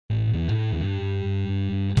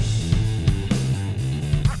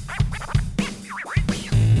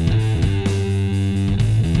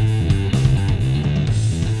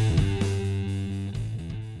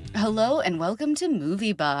Hello and welcome to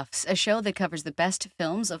Movie Buffs, a show that covers the best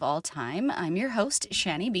films of all time. I'm your host,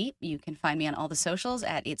 Shani B. You can find me on all the socials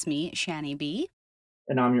at It's Me, Shani B.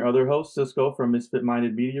 And I'm your other host, Cisco from Misfit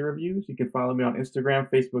Minded Media Reviews. You can follow me on Instagram,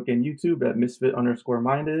 Facebook, and YouTube at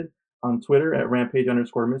misfit_minded, on Twitter at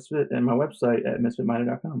rampage_misfit, and my website at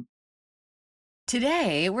misfitminded.com.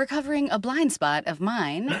 Today, we're covering a blind spot of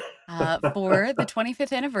mine. For the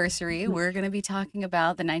 25th anniversary, we're going to be talking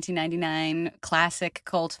about the 1999 classic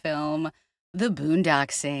cult film, The Boondock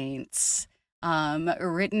Saints.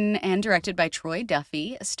 Written and directed by Troy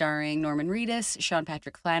Duffy, starring Norman Reedus, Sean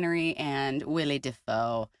Patrick Flannery, and Willie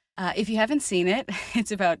Defoe. If you haven't seen it,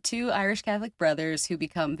 it's about two Irish Catholic brothers who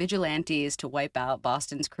become vigilantes to wipe out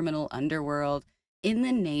Boston's criminal underworld in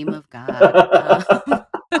the name of God.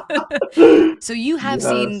 So you have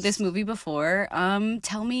seen this Yes. movie before.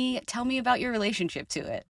 Tell me about your relationship to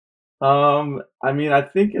it. I mean, I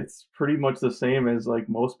think it's pretty much the same as like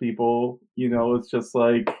most people. It's just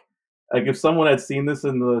like if someone had seen this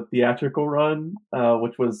in the theatrical run,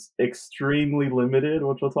 which was extremely limited,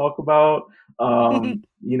 which we'll talk about,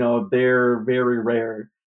 they're very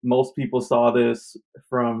rare. Most people saw this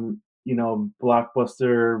from,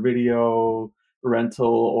 Blockbuster video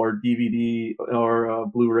rental or DVD or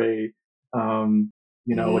Blu-ray,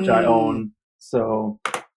 which I Mm, own. So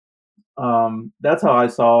that's how I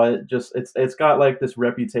saw it. Just it's got like this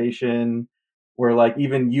reputation where like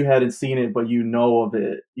even you hadn't seen it, but you know of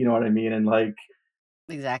it. You know what I mean? And like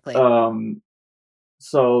exactly. um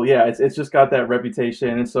so yeah, it's just got that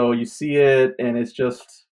reputation, and so you see it, and it's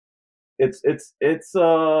just it's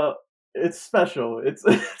special. It's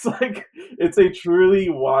it's like it's a truly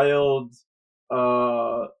wild,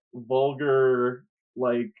 vulgar,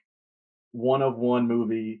 like one of one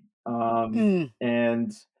movie. Mm,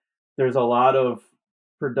 And there's a lot of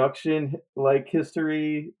production like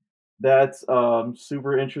history that's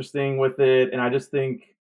super interesting with it, and I just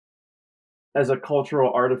think as a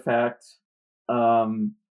cultural artifact,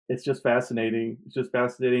 um, it's just fascinating. It's just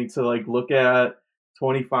fascinating to like look at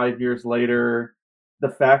 25 years later. The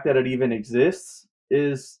fact that it even exists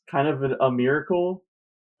is kind of a miracle,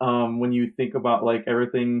 when you think about like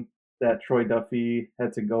everything that Troy Duffy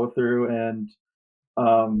had to go through. And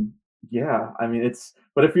um, yeah, I mean it's.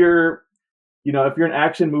 But if you're an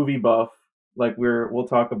action movie buff, like we'll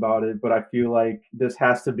talk about it. But I feel like this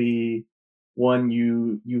has to be one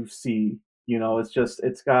you see. It's just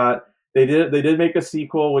it's got they did make a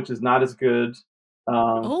sequel which is not as good,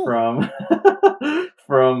 oh, from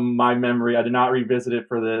from my memory. I did not revisit it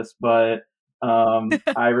for this, but I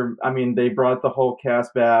mean they brought the whole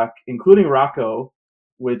cast back, including Rocco,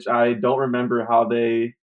 which I don't remember how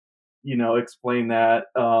they explain that.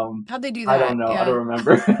 how'd they do I don't that? know. I don't Yeah.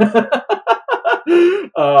 remember.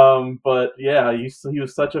 But yeah, he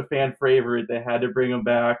was such a fan favorite. They had to bring him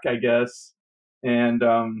back, I guess. And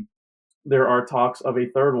there are talks of a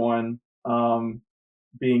third one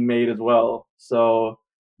being made as well. So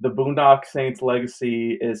the Boondock Saints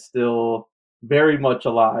legacy is still very much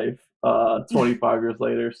alive, 25 years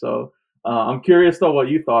later. So I'm curious though what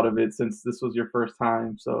you thought of it, since this was your first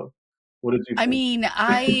time. So what did you I think? mean,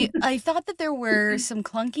 I thought that there were some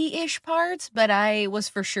clunky-ish parts, but I was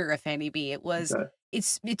for sure a Fanny B. Okay.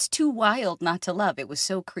 It's too wild not to love. It was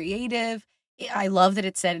so creative. I love that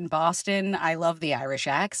it's set in Boston. I love the Irish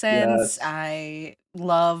accents. Yes. I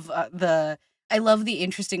love the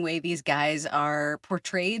interesting way these guys are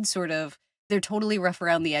portrayed. Sort of, they're totally rough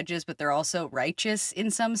around the edges, but they're also righteous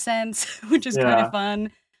in some sense, which is kind of Yeah.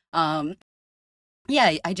 fun. Um,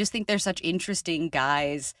 yeah, I just think they're such interesting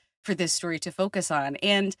guys for this story to focus on.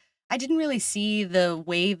 And I didn't really see the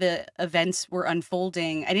way the events were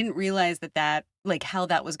unfolding. I didn't realize like how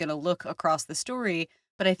that was going to look across the story.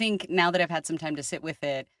 But I think now that I've had some time to sit with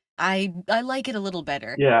it, I like it a little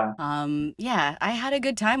better. Yeah. Yeah, I had a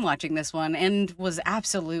good time watching this one and was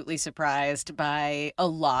absolutely surprised by a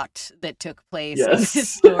lot that took place in this Yes.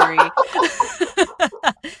 story.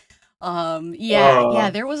 Yeah, uh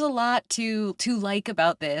there was a lot to like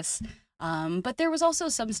about this. But there was also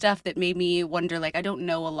some stuff that made me wonder, like, I don't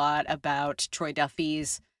know a lot about Troy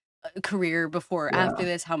Duffy's career before or yeah. after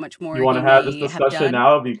this, how much more You want he to have this may have discussion done.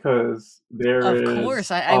 now because Of there course,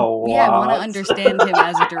 is I a yeah, I want to lot. understand him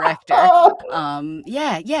as a director.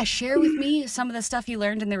 Yeah, share with me some of the stuff you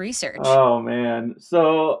learned in the research. Oh man.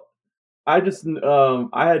 So I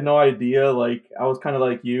had no idea. Like I was kind of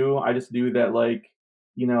like you. I just knew that like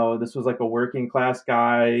this was like a working class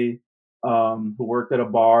guy who worked at a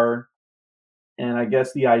bar. And I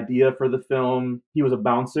guess the idea for the film, he was a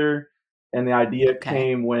bouncer, and the idea Okay.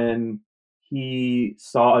 came when he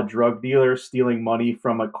saw a drug dealer stealing money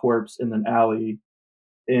from a corpse in an alley,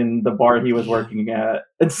 in the bar he was Damn. working at.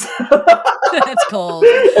 And so, That's cold.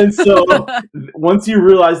 and so once you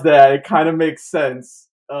realize that, it kind of makes sense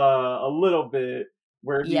a little bit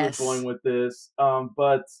where he was going Yes. with this.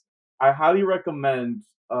 But I highly recommend.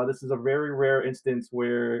 This is a very rare instance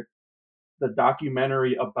where the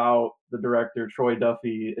documentary about the director Troy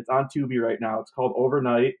Duffy. It's on Tubi right now. It's called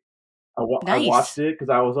Overnight. I watched Nice. it because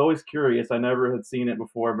I was always curious. I never had seen it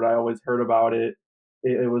before, but I always heard about it.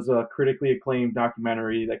 It was a critically acclaimed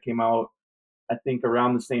documentary that came out, I think,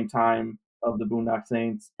 around the same time of the Boondock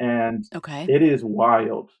Saints, and Okay. it is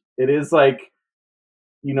wild. It is like,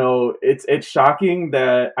 it's shocking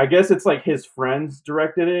that I guess it's like his friends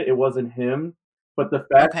directed it. It wasn't him, but the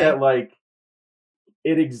fact Okay. that like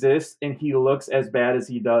it exists and he looks as bad as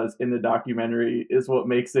he does in the documentary is what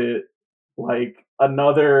makes it like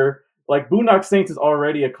another like Boondock Saints is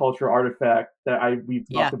already a cultural artifact that I we've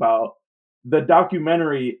talked Yeah. about. The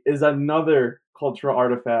documentary is another cultural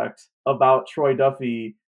artifact about Troy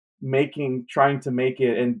Duffy trying to make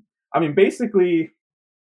it. And I mean basically,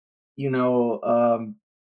 you know,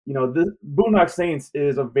 the Boondock Saints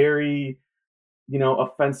is a very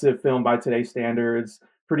offensive film by today's standards.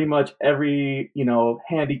 Pretty much every,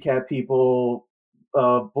 handicapped people,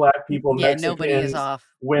 black people, Yeah, nobody is Mexicans, off.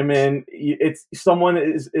 women, it's someone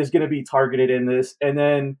is going to be targeted in this. And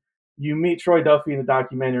then you meet Troy Duffy in the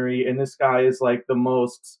documentary, and this guy is like the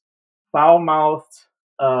most foul-mouthed,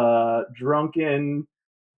 drunken,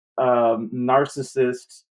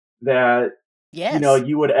 narcissist that Yes.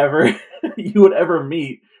 you would ever you would ever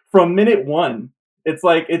meet from minute one. It's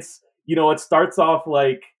like it starts off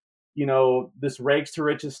like this rags to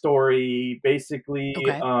riches story, basically.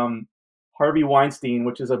 Okay. Harvey Weinstein,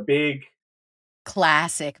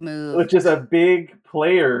 Classic move. which is a big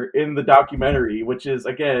player in the documentary, which is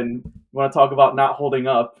again, you want to talk about not holding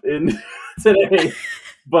up in today.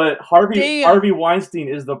 But Damn. Harvey Weinstein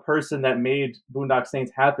is the person that made Boondock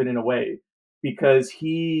Saints happen in a way because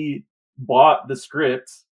he bought the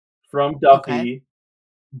script from Okay. Duffy,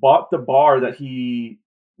 bought the bar that he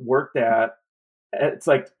worked at. It's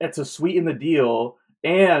like it's a sweeten the deal,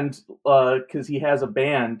 and because he had a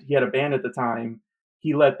band at the time.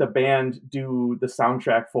 He let the band do the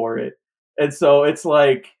soundtrack for it, and so it's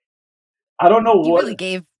like I don't know You what really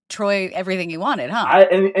gave Troy everything he wanted, huh?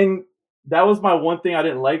 and that was my one thing I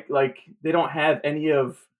didn't like. Like they don't have any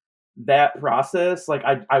of that process. Like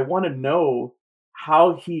I want to know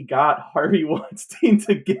how he got Harvey Weinstein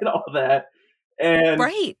to get all that. And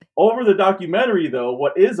Right. over the documentary, though,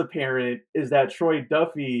 what is apparent is that Troy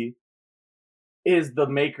Duffy is the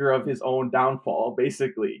maker of his own downfall,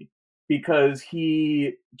 basically, because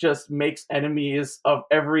he just makes enemies of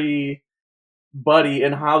everybody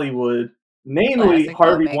in Hollywood, namely Classic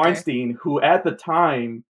Harvey filmmaker. Weinstein, who at the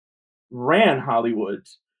time ran Hollywood.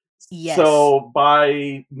 Yes. So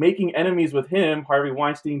by making enemies with him, Harvey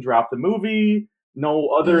Weinstein dropped the movie. No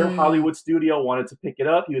other Mm, Hollywood studio wanted to pick it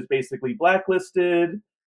up. He was basically blacklisted.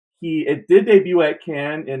 It did debut at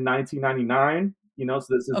Cannes in 1999. So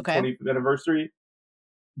this is the okay. 25th anniversary.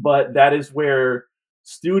 But that is where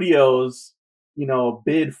studios,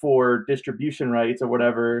 bid for distribution rights or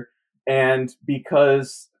whatever. And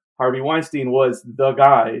because Harvey Weinstein was the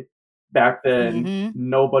guy back then, Mhm.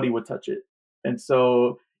 nobody would touch it. And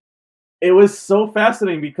so it was so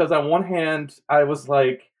fascinating because on one hand, I was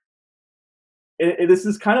like, this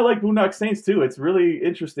is kind of like Boondock Saints too. It's really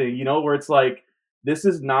interesting, where it's like, this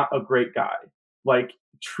is not a great guy. Like,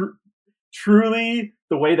 truly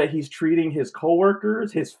the way that he's treating his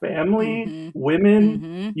coworkers, his family, Mhm.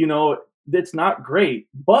 women, Mhm. that's not great.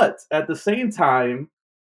 But at the same time,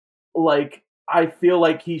 like I feel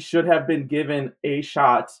like he should have been given a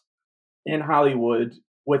shot in Hollywood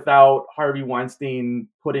without Harvey Weinstein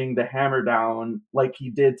putting the hammer down like he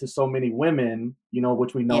did to so many women,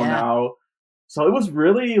 which we know Yeah. now. So it was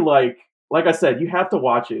really like I said, you have to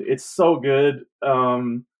watch it. It's so good.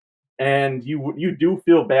 And you do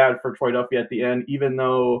feel bad for Troy Duffy at the end, even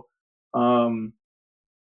though um,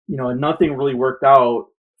 nothing really worked out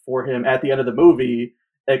for him at the end of the movie,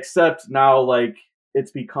 except now like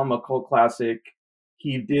it's become a cult classic.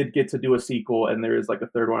 He did get to do a sequel, and there is like a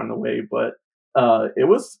third one on the way. But it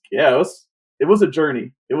was a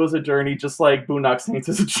journey. It was a journey, just like Boondock Saints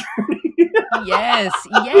is a Yes,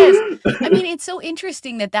 yes. I journey. mean, it's so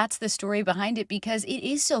interesting that that's the story behind it because it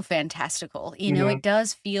is so fantastical. Mhm. It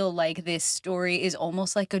does feel like this story is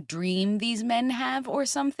almost like a dream these men have or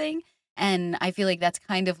something. And I feel like that's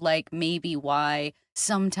kind of like maybe why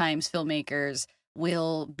sometimes filmmakers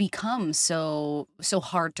will become so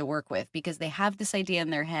hard to work with because they have this idea in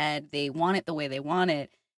their head, they want it the way they want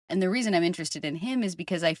it. And the reason I'm interested in him is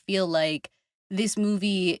because I feel like this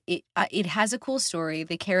movie, it has a cool story,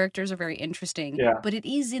 the characters are very interesting, Yeah. but it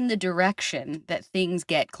is in the direction that things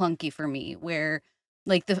get clunky for me, where,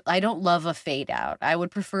 like, the I don't love a fade out. I would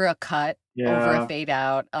prefer a cut over a Yeah. fade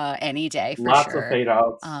out, any day for Lots of sure. fade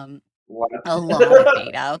outs. Um, Lot a lot of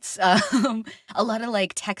fade outs, a lot of,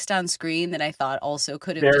 like, text on screen that I thought also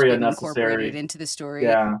could have just Very been incorporated unnecessary. into the story.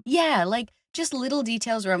 Yeah. Yeah, like, just little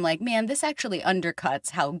details where I'm like, "Man, this actually undercuts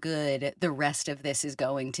how good the rest of this is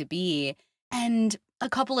going to be," and a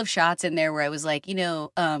couple of shots in there where I was like,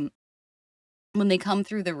 when they come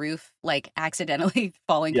through the roof, like, accidentally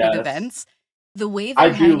falling through the Yes. vents, the way I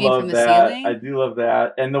they're do hanging from love the that. I ceiling. do love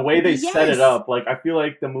that, and the way they set it Yes. up, like, I feel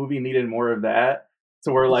like the movie needed more of that,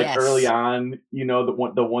 to where, like, early Yes. on,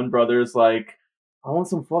 the one brother's like, "I want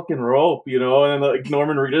some fucking rope," and then, like,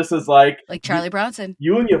 Norman Reedus is like, Like "You Charlie Bronson.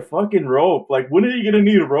 you and your fucking rope, like, when are you gonna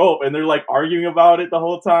need a rope?" And they're, like, arguing about it the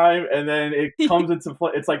whole time, and then it comes into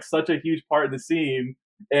play it's, like, such a huge part of the scene,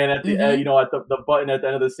 and at the Mhm. at the button at the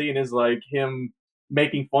end of the scene is, like, him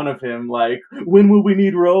making fun of him, like, "When will we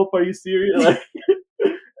need rope? Are you serious?" Like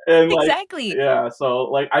and like Exactly. yeah, so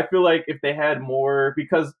like I feel like if they had more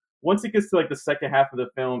because once it gets to like the second half of the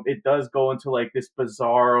film, it does go into like this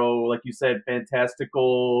bizarro, like you said,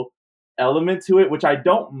 fantastical element to it, which I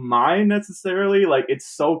don't mind necessarily. Like it's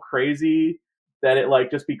so crazy that it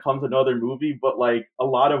like just becomes another movie, but like a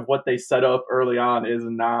lot of what they set up early on is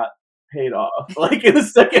not paid off. Like in the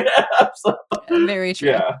second half. So Very true.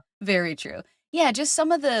 yeah. Very true. Yeah, just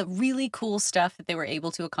some of the really cool stuff that they were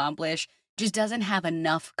able to accomplish just doesn't have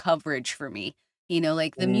enough coverage for me.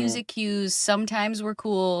 Like the Mm, music cues sometimes were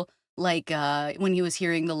cool, like when he was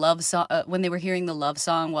hearing the love song, when they were hearing the love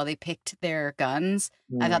song while they picked their guns.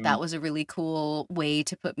 I thought that mm. was a really cool way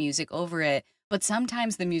to put music over it. But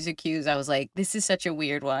sometimes the music cues, I was like, this is such a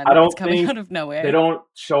weird I one. It's don't coming think out of they nowhere. don't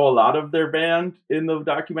show a lot of their band in the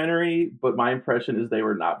documentary, but my impression is they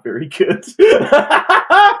were not very good.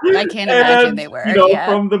 I can't imagine And, they were. Yeah.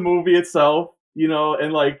 from the movie itself,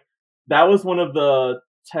 and, like, that was one of the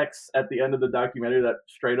texts at the end of the documentary that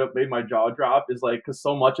straight up made my jaw drop is, like, because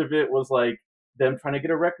so much of it was, like, them trying to get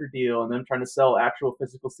a record deal and them trying to sell actual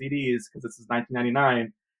physical CDs because this is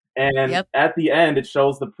 1999, and Yep. at the end, it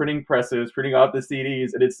shows the printing presses printing out the CDs,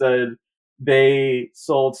 and it said they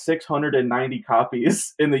sold 690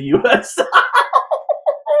 copies in the US.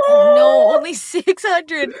 Oh no, only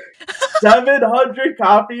 600. 700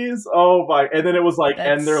 copies? Oh my and then it was like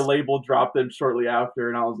and their That's label dropped them shortly after,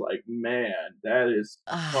 and I was like, "Man, that is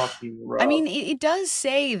fucking I rough." mean, it does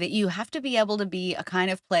say that you have to be able to be a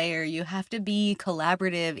kind of player. You have to be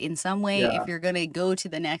collaborative in some way if Yeah, you're going to go to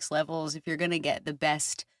the next levels, if you're going to get the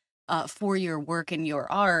best for your work and your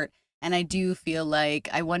art. And I do feel like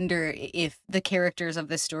I wonder if the characters of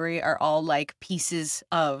the story are all like pieces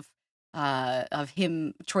of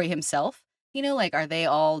him, Troy himself. Like are they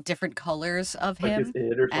all different colors of like his him?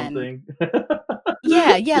 id or And something.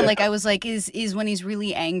 yeah, yeah, Yeah, like, I was like, is when he's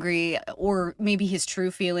really angry or maybe his true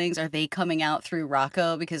feelings, are they coming out through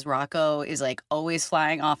Rocco? Because Rocco is, like, always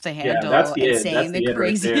flying off the yeah, that's handle the and id, that's saying the the id right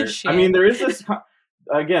craziest there. I mean, shit. there is this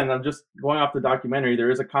again, I'm just going off the documentary,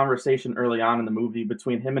 there is a conversation early on in the movie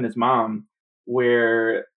between him and his mom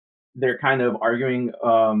where they're kind of arguing,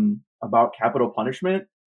 about capital punishment,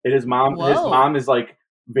 and his mom Whoa, is, like,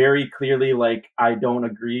 very clearly like, "I don't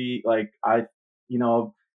agree," like, you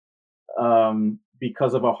know,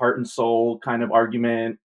 because of a heart and soul kind of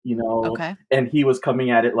argument, okay. and he was coming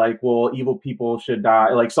at it like, well, evil people should die.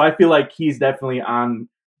 Like, so I feel like he's definitely on,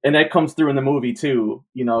 and that comes through in the movie too.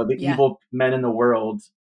 The Yeah. evil men in the world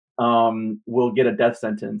will get a death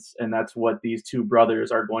sentence, and that's what these two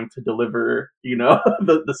brothers are going to deliver.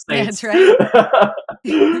 The That's saints. right.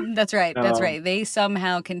 That's right, that's um, right. They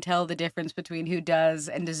somehow can tell the difference between who does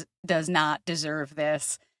and does not deserve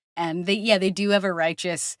this, and they do have a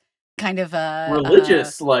righteous kind of,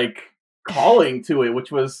 religious like calling to it,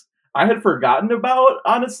 which was I had forgotten about,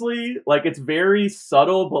 honestly. Like it's very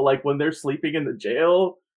subtle, but like when they're sleeping in the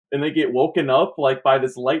jail and they get woken up like by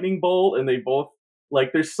this lightning bolt and they both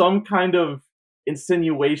like there's some kind of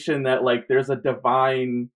insinuation that like there's a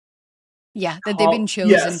divine yeah, that they've been call. chosen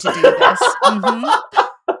Yes. to do this. Mhm.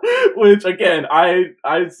 Which again,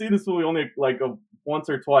 I've seen this movie only like once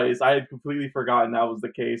or twice. I had completely forgotten that was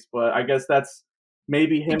the case, but I guess that's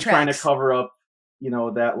maybe It him trying to tracks. cover up,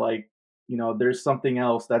 that like, there's something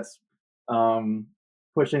else that's um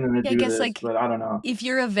pushing them to Yeah, I do guess, this, like, but I don't know. if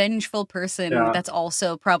you're a vengeful person, Yeah. that's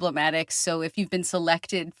also problematic, so if you've been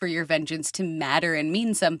selected for your vengeance to matter and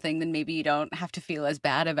mean something, then maybe you don't have to feel as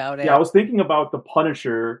bad about Yeah, I it. was thinking about The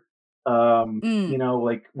Punisher, Mm,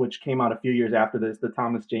 like which came out a few years after this, the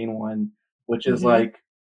Thomas Jane one, which is mhm. like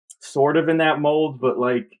sort of in that mold, but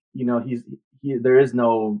like, there is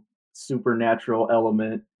no supernatural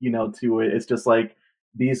element, to it. It's just like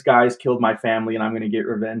these guys killed my family, and I'm gonna get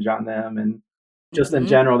revenge on them, and just in Mhm.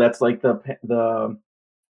 general, that's like the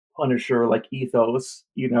Punisher like ethos,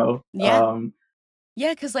 Yeah.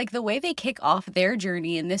 Yeah, because like, the way they kick off their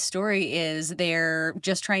journey in this story is they're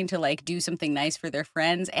just trying to, like, do something nice for their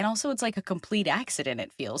friends, and also it's like a complete accident,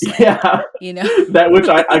 it feels like, Yeah. you know? That which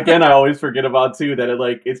I always forget about too, that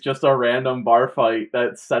it's just a random bar fight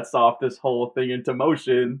that sets off this whole thing into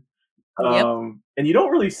motion. Yep. And you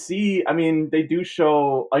don't really see, I mean, they do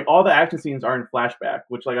show like all the action scenes are in flashback,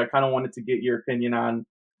 which like I kind of wanted to get your opinion on.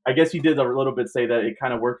 I guess you did a little bit say that it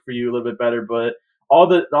kind of worked for you a little bit better, but all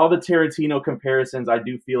the Tarantino comparisons, I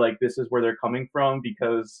do feel like this is where they're coming from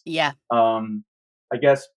because Yeah. um I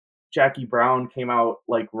guess Jackie Brown came out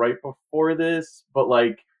like right before this, but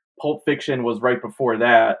like Pulp Fiction was right before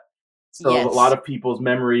that. So a lot Yes. of people's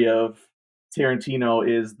memory of Tarantino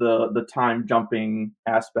is the time jumping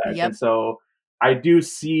aspect, and Yep. so I do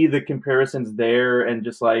see the comparisons there, and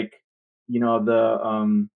just like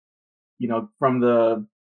the from the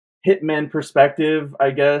hitman perspective,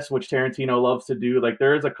 I guess, which Tarantino loves to do. Like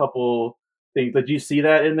there is a couple things. Did you see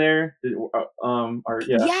that in there? Or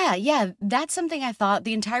yeah. Yeah, yeah, that's something I thought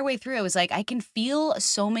the entire way through. I was like, I can feel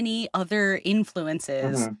so many other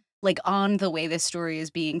influences, Mhm. like, on the way this story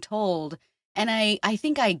is being told, and I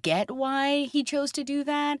think I get why he chose to do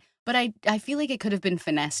that, but I feel like it could have been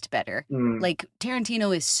finessed better. Mm. Like,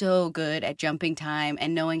 Tarantino is so good at jumping time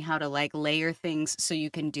and knowing how to, like, layer things so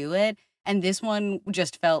you can do it, and this one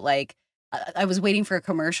just felt like I was waiting for a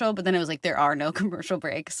commercial, but then it was like, there are no commercial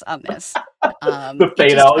breaks on this. The It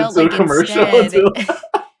fade just out felt into a like commercial instead until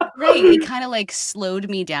right, it kinda, like, slowed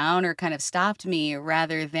me down or kind of stopped me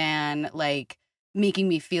rather than, like, making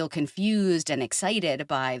me feel confused and excited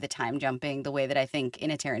by the time jumping the way that I think in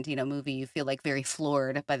a Tarantino movie, you feel, like, very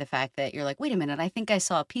floored by the fact that you're like, "Wait a minute, I think I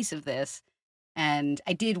saw a piece of this," and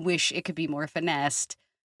I did wish it could be more finessed,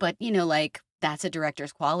 but, like, that's a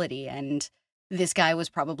director's quality, and this guy was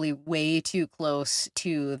probably way too close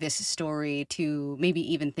to this story to maybe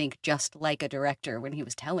even think just like a director when he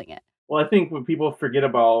was telling it. Well, I think what people forget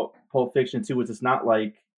about Pulp Fiction too is it's not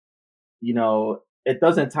like, it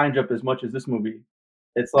doesn't time jump as much as this movie.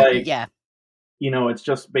 It's like, Yeah. it's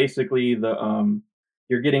just basically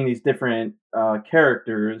you're getting these different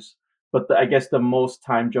characters, but I guess the most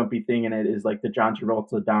time jumpy thing in it is like the John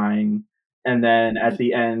Travolta dying, and then at Y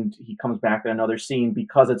the end he comes back in another scene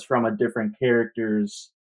because it's from a different character's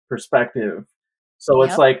perspective. So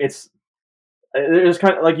it's Yep. like there's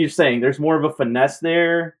kind of like you're saying, there's more of a finesse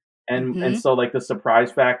there, and Mhm. so like the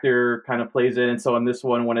surprise factor kind of plays in. And so in this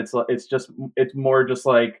one, when it's more just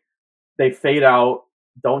like they fade out,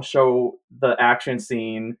 don't show the action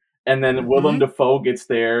scene, and then Willem Mhm. Dafoe gets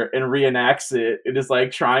there and reenacts it. It is like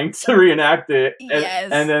trying to reenact it, and Yes.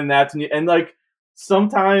 then like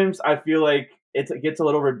sometimes I feel like it gets a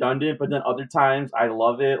little redundant, but then other times I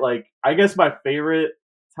love it. Like I guess my favorite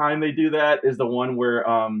time they do that is the one where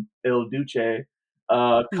Il Duce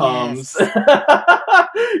comes Yes.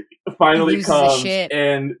 finally Loses his comes, shit.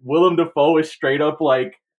 and Willem Dafoe is straight up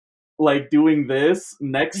like doing this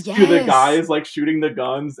next to the Yes. guys like shooting the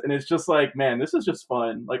guns, and it's just like, man, this is just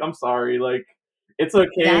fun. Like I'm sorry, like it's okay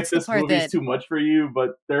if That's the this part movie's that too much for you,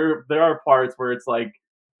 but there are parts where it's like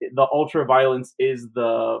the ultra violence is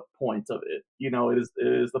the point of it. It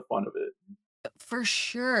is the fun of it. for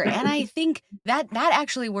sure, and I think that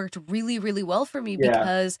actually worked really, really well for me Yeah.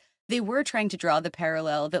 because they were trying to draw the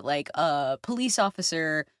parallel that, like, a police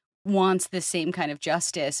officer wants the same kind of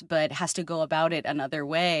justice, but has to go about it another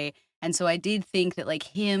way, and so I did think that, like,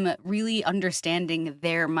 him really understanding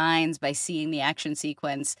their minds by seeing the action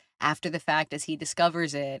sequence after the fact as he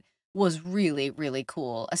discovers it was really, really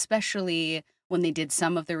cool, especially when they did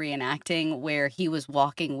some of the reenacting where he was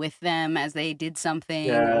walking with them as they did something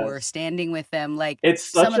or Yes. standing with them, like, It's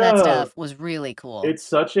some such of that a stuff was really cool. It's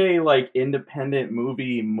such a, like, independent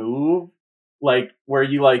movie move, like, where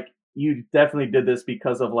you definitely did this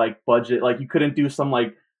because of, like, budget, like, you couldn't do some,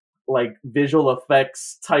 like, visual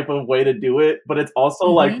effects type of way to do it, but it's also,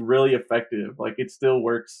 like, Mhm. really effective, like, it still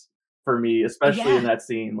works for me, especially in Yeah. that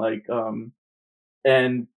scene, like,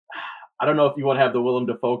 and I don't know if you wanna have the Willem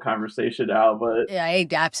Dafoe conversation now, but Yeah, I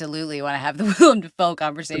absolutely wanna have the Willem Dafoe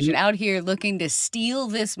conversation, he out here looking to steal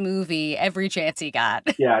this movie every chance he got.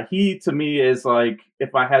 yeah, he to me is like,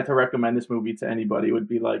 if I had to recommend this movie to anybody, it would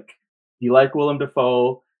be like, "Do you like Willem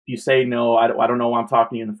Dafoe? If you say no, I don't know why I'm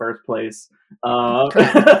talking to you in the first place." Um,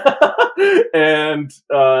 Correct. and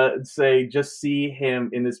say just see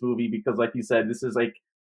him in this movie because, like you said, this is like,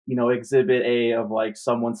 exhibit A of like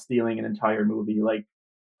someone stealing an entire movie. Like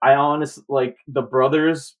I honestly like the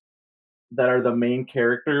brothers. that are the main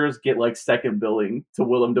characters get like second billing to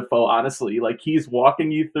Willem Dafoe, honestly. Like he's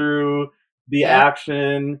walking you through the Yep.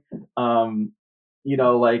 action, um,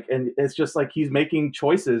 like and it's just like he's making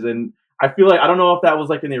choices and I feel like I don't know if that was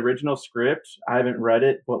like in the original script. I haven't read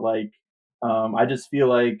it, but like I just feel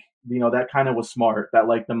like that kind of was smart that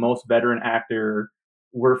like the most veteran actor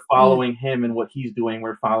we're Mm, following him and what he's doing,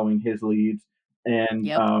 we're following his leads. And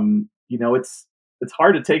yep. it's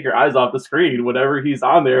hard to take your eyes off the screen whenever he's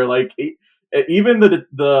on there. Like even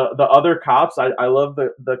the other cops, I love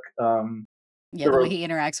Yeah, the the way re- he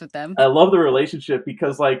interacts with them. I love the relationship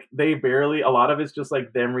because like they barely a lot of it's just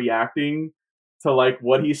like them reacting to like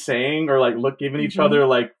what he's saying or like giving each Mhm. other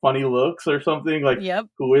like funny looks or something like Yep.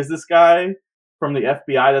 who is this guy from the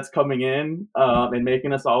FBI that's coming in and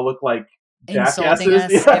making us all look like Insulting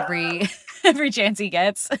jackasses. us Yeah, every every chance he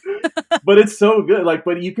gets. but it's so good. Like,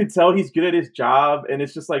 but you could tell he's good at his job, and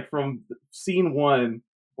it's just like from scene one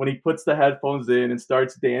when he puts the headphones in and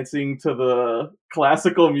starts dancing to the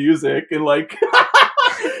classical music, and like,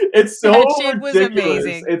 it's so That shit was ridiculous.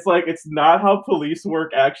 amazing. It's like it's not how police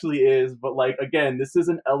work actually is, but like again, this is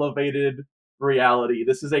an elevated reality.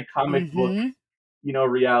 This is a comic book,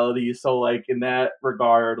 Mhm. reality. So like in that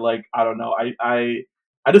regard, like I don't know,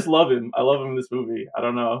 I just love him. I love him in this movie. I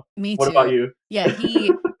don't know. Me What about too. you? Yeah,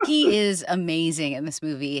 he is amazing in this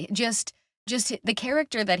movie. The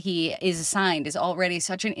character that he is assigned is already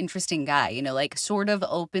such an interesting guy, like sort of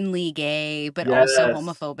openly gay, but also Yes.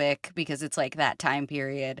 homophobic because it's like that time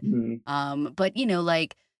period. Mhm. But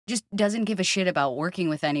like just doesn't give a shit about working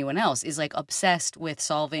with anyone else, is like obsessed with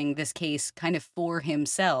solving this case kind of for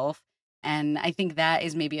himself. And I think that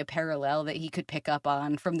is maybe a parallel that he could pick up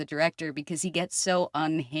on from the director because he gets so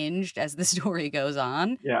unhinged as the story goes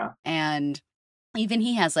on. Yeah. And even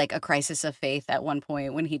he has like a crisis of faith at one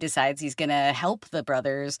point when he decides he's gonna help the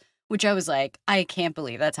brothers, which I was like, I can't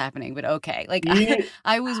believe that's happening, but okay. Like He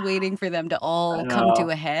I was waiting for them to I all come to know.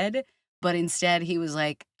 a head, but instead he was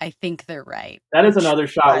like, I think they're right, That is which another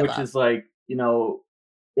shot I which love. is like,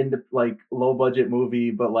 in the like low budget movie,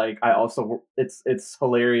 but like I also it's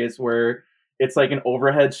hilarious where it's like an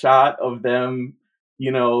overhead shot of them,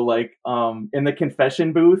 like in the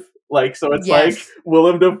confession booth. Like so it's like Yes.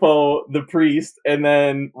 Willem Dafoe, the priest, and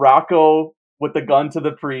then Rocco with the gun to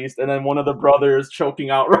the priest, and then one of the brothers choking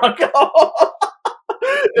out Rocco.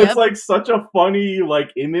 It's Yep. like such a funny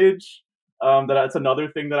like image. That's another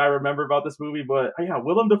thing that I remember about this movie. But yeah,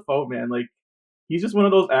 Willem Dafoe, man, like he's just one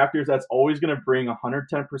of those actors that's always gonna bring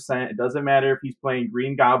 110%. It doesn't matter if he's playing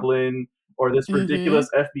Green Goblin or this Mm-hmm. ridiculous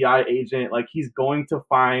FBI agent. Like he's going to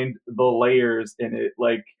find the layers in it.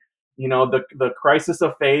 Like the crisis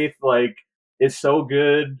of faith like is so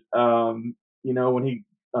good. When he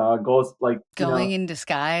goes like Going in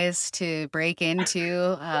disguise to break into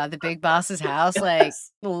the big boss's house, like,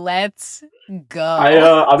 yes. let's I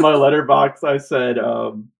go. on my letterbox I said,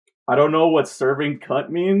 I don't know what serving cunt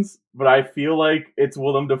means, but I feel like it's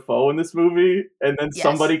Willem Dafoe in this movie. And then Yes.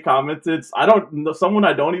 somebody commented, I don't know, someone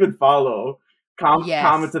I don't even follow Yes.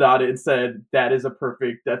 commented on it and said that is a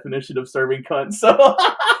perfect definition of serving cunt. So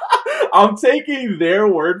I'm taking their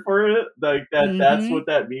word for it, like that's Mm-hmm. what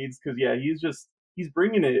that means. Because yeah, he's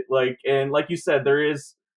bringing it. Like and like you said, there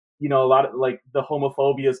is a lot of like the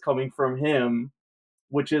homophobia is coming from him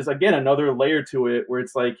which is again another layer to it where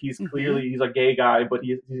it's like Mm-hmm. he's a gay guy but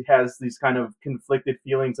he has these kind of conflicted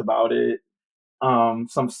feelings about it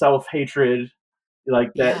some self-hatred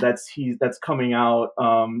like Yeah. that's coming out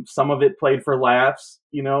some of it played for laughs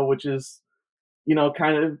which is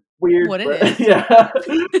kind of weird What it but is. yeah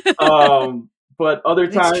um but other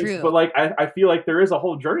It's times but true. like I feel like there is a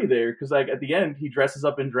whole journey there because like at the end he dresses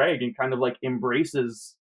up in drag and kind of like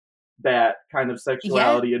embraces that kind of Yeah.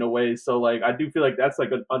 sexuality in a way. So like I do feel like that's like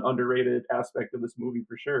an underrated aspect of this movie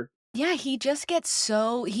for sure. Yeah, he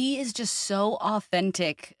is just so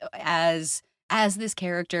authentic as this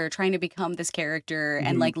character, trying to become this character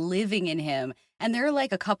and Mhm. like living in him. And there are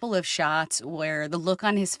like a couple of shots where the look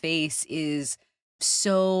on his face is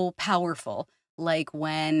so powerful. Like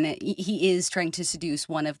when he is trying to seduce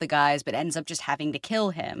one of the guys, but ends up just having to kill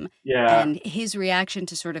him. Yeah, And his reaction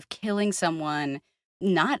to sort of killing someone,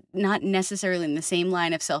 not necessarily in the same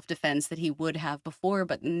line of self-defense that he would have before,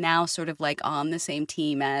 but now sort of like on the same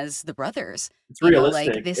team as the brothers. it's Like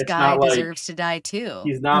realistic. this It's guy not like deserves to die too.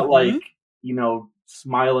 he's not like, Mhm.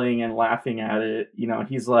 smiling and laughing at it.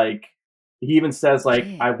 He's like he even says like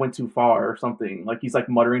Yeah, I went too far or something. Like he's like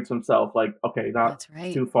muttering to himself like okay, not that's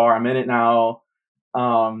right. too far. I'm in it now.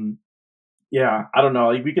 Um yeah, I don't know.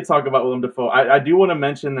 Like, we could talk about Willem Dafoe. I do want to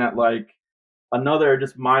mention that like another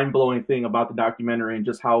just mind-blowing thing about the documentary and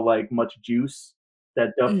just how like much juice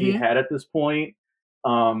that Duffy Mhm. had at this point.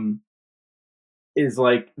 Um, is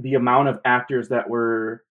like the amount of actors that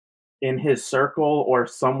were in his circle or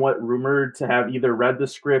somewhat rumored to have either read the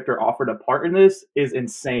script or offered a part in this is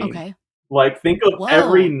insane. Okay. Like, think of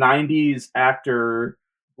every Whoa. 90s actor,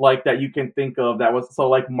 like, that you can think of that was so,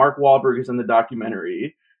 like, Mark Wahlberg is in the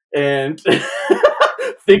documentary, and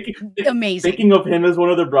thinking Amazing. thinking of him as one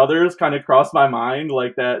of the brothers kinda crossed my mind,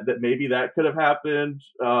 like, that maybe that could have happened.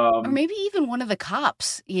 Or maybe even one of the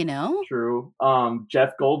cops, you know? True.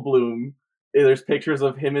 Jeff Goldblum. There's pictures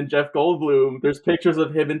of him and Jeff Goldblum. There's pictures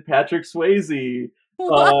of him and Patrick Swayze.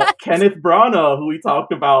 What? Kenneth Branagh, who we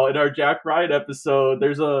talked about in our Jack Ryan episode.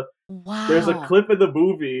 There's a Wow. clip in the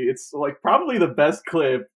movie. It's like probably the best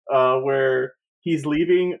clip where he's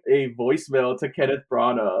leaving a voicemail to Kenneth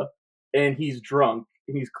Branagh, and he's drunk,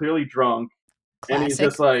 and he's clearly drunk, and he's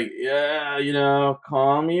just Classic. like, "Yeah,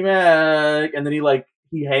 call me back." And then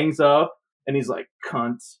he hangs up and he's like,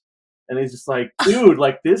 "Cunt." And he's just like, "Dude,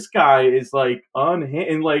 like this guy is like unhinged."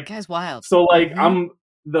 And like Guy's wild. so like Mhm. I'm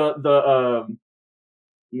the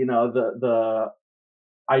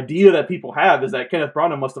idea that people have is that Kenneth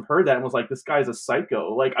Branagh must have heard that and was like, "This guy's a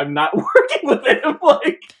psycho. Like I'm not working with him."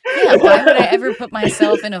 Like Yeah, why would I ever put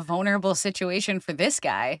myself in a vulnerable situation for this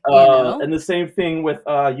guy, you know? And the same thing with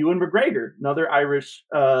Ewan McGregor, another Irish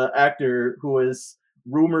actor who is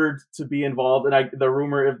rumored to be involved. And the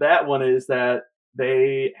rumor of that one is that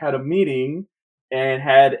they had a meeting and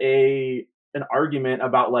had a an argument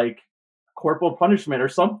about like corporal punishment or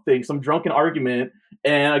something, some drunken argument.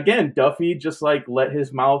 And again, Duffy just like let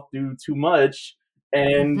his mouth do too much,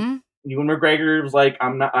 and Mhm. Ewan McGregor was like,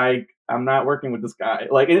 I'm not working with this guy."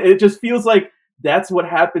 Like it just feels like that's what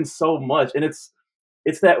happens so much, and it's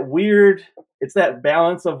that weird it's that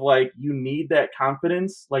balance of like you need that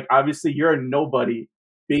confidence. Like obviously you're a nobody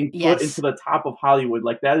being put into Yes. the top of Hollywood.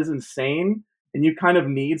 Like that is insane. And you kind of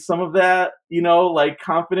need some of that, like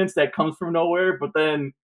confidence that comes from nowhere, but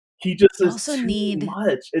then he just You is also too need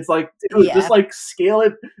much. It's like, dude, just yeah, like scale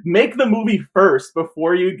it, make the movie first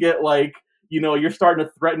before you get like, you're starting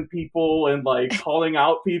to threaten people and like calling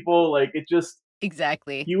out people. Like it just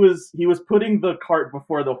exactly. he was putting the cart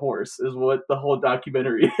before the horse is what the whole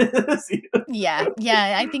documentary is. Yeah,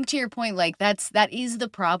 yeah, I think to your point, like, that is the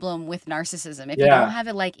problem with narcissism. If you don't Yeah. have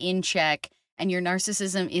it, like, in check and your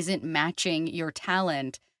narcissism isn't matching your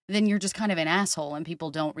talent, then you're just kind of an asshole and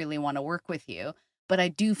people don't really wanna work with you. But I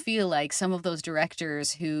do feel like some of those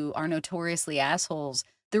directors who are notoriously assholes,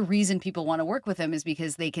 the reason people wanna work with them is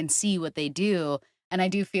because they can see what they do, and I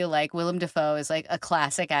do feel like Willem Dafoe is, like, a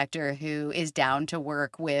classic actor who is down to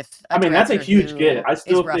work with a I mean, that's a director huge get. who I is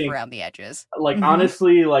still rough think, around the edges. like, Mhm.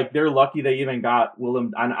 honestly, like, they're lucky they even got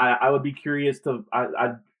Willem, and I would be curious to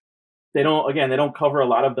I they don't cover a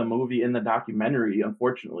lot of the movie in the documentary,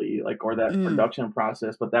 unfortunately, like, or that Mm. production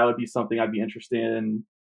process, but that would be something I'd be interested in,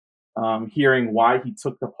 hearing why he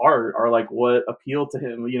took the part or, like, what appealed to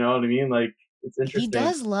him, you know what I mean? Like, it's He interesting.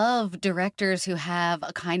 does love directors who have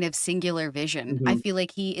a kind of singular vision. I Mhm. feel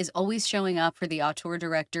like he is always showing up for the auteur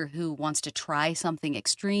director who wants to try something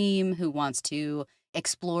extreme, who wants to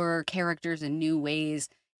explore characters in new ways.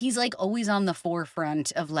 He's like always on the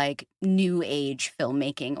forefront of like new age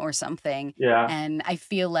filmmaking or something. Yeah. And I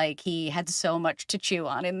feel like he had so much to chew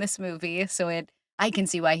on in this movie. So I can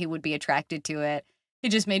see why he would be attracted to it. It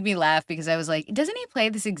just made me laugh because I was like, doesn't he play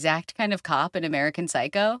this exact kind of cop in American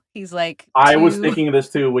Psycho? He's like I was too thinking of this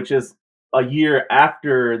too, which is a year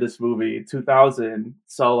after this movie, 2000.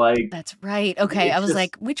 So, like, That's right. Okay, I it's was just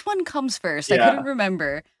like, which one comes first? I couldn't yeah.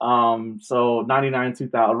 remember. So 99,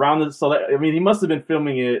 2000, around the so that I mean, he must have been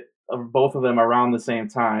filming it, both of them around the same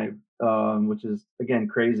time, which is again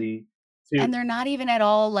crazy too. And they're not even at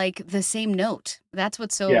all like the same note. That's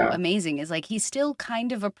what's so Yeah, amazing is like he's still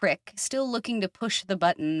kind of a prick, still looking to push the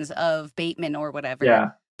buttons of Bateman or whatever.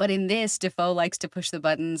 yeah. But in this, Defoe likes to push the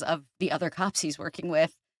buttons of the other cops he's working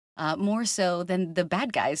with, more so than the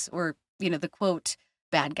bad guys or, the quote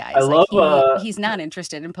bad I guys. Like love, he's not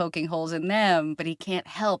interested in poking holes in them, but he can't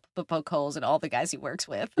help but poke holes in all the guys he works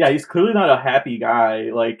with. yeah, he's clearly not a happy guy.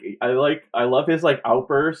 I love his like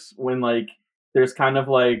outbursts when like there's kind of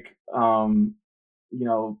like you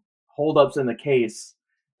know, holdups in the case.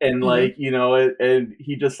 And Mhm. like, and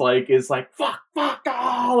he just like is like, fuck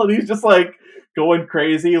all, and he's just like going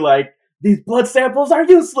crazy, like these blood samples are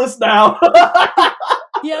useless now.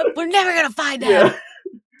 Yep, we're never gonna find Yeah. them.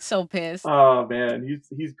 So pissed. Oh man,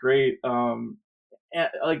 he's great. And,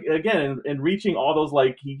 like again, in reaching all those,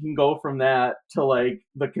 like he can go from that to like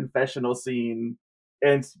the confessional scene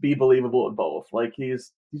and be believable in both. Like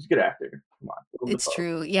he's a good actor. Come on, Willem It's Dafoe.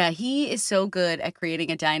 true. Yeah, he is so good at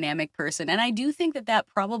creating a dynamic person, and I do think that that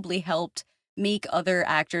probably helped make other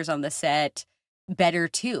actors on the set better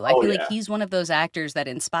too. I Oh, feel like yeah. he's one of those actors that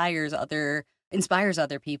inspires other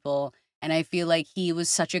people, and I feel like he was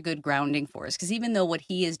such a good grounding force because even though what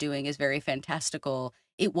he is doing is very fantastical,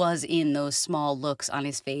 it was in those small looks on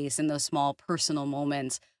his face and those small personal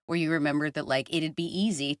moments where you remember that like it'd be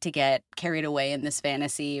easy to get carried away in this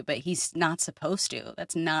fantasy, but he's not supposed to.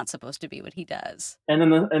 That's not supposed to be what he does. And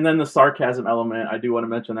then the sarcasm element, I do wanna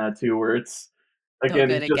mention that too, where it's So again,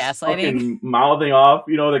 good he's at just gaslighting. fucking mouthing off,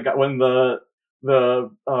 the guy when the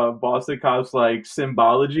Boston cop's like,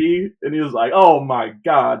 "Symbology," and he was like, "Oh my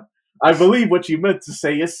god, I believe what you meant to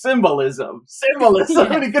say is symbolism,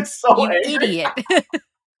 symbolism," and Yes. he gets so You angry. idiot.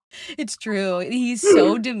 It's true. He's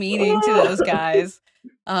so demeaning to those guys.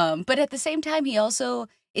 But at the same time, he also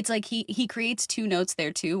it's like he creates two notes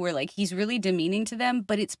there too, where like he's really demeaning to them,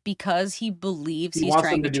 but it's because he believes He he's wants them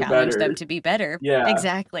trying to to do challenge them better. to be better. Yeah.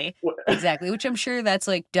 Exactly. Exactly. Which I'm sure that's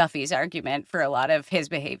like Duffy's argument for a lot of his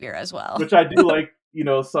behavior as well. Which I do like,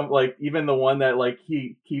 some like even the one that like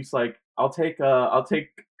he keeps like, I'll take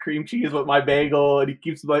cream cheese with my bagel, and he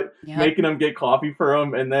keeps like Yep. making him get coffee for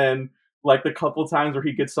him, and then like the couple times where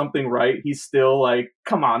he gets something right, he's still like,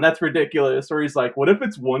 come on, that's ridiculous. Or he's like, what if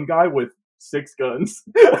it's one guy with 6 guns?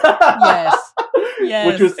 Yes.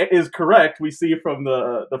 Which was Yes. is correct. We see from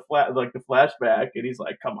the flashback, and he's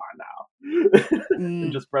like, come on now, and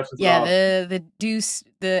Mm. just brushes it Yeah, off.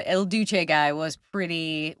 the El Duce guy was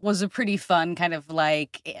a pretty fun kind of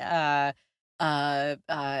like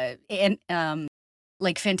and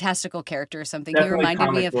like fantastical character or something. He Definitely reminded me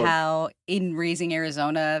comic of book. how in Raising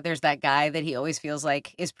Arizona, there's that guy that he always feels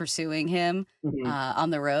like is pursuing him Mhm. on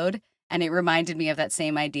the road. And it reminded me of that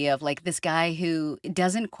same idea of like this guy who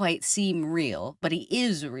doesn't quite seem real, but he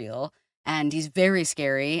is real. And he's very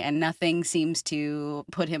scary, and nothing seems to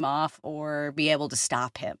put him off or be able to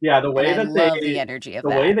stop him. Yeah, And I love the energy of the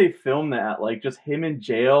way that. they film that, like, just him in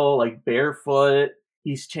jail, like, barefoot,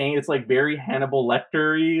 he's chained, it's, like, very Hannibal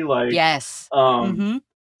Lecter-y, like, Yes. um Mhm.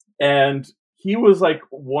 and he was, like,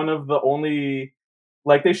 one of the only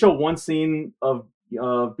like, they show one scene of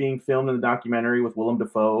being filmed in the documentary with Willem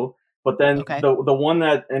Dafoe, but then Okay. the one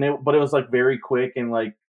that and it but it was, like, very quick and,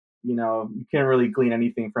 like, you can't really glean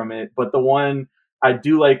anything from it, but the one I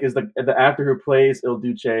do like is the actor who plays Il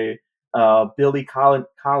Duce, Billy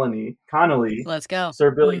Connolly, Let's go.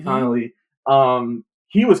 Sir Billy Mhm. Connolly.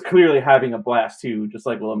 He was clearly having a blast too, just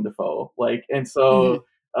like Willem Dafoe. Like, and Mhm. so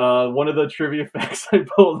one of the trivia facts I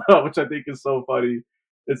pulled up, which I think is so funny,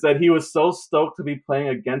 is that he was so stoked to be playing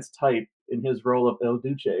against type in his role of El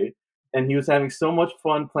Duce, and he was having so much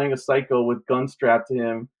fun playing a psycho with guns strapped to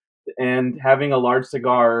him and having a large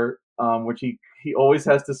cigar, which he always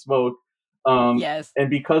has to smoke. Um, Yes. and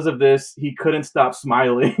because of this, he couldn't stop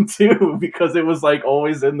smiling too because it was like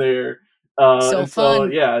always in there. So And so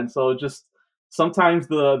fun. yeah, and so just sometimes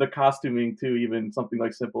the costuming too, even something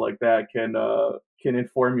like simple like that can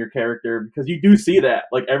inform your character because you do see that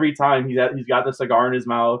like every time he's got the cigar in his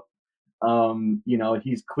mouth.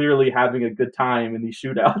 He's clearly having a good time in these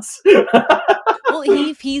shootouts. Well,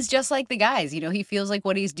 he's just like the guys, he feels like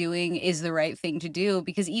what he's doing is the right thing to do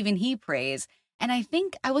because even he prays. And I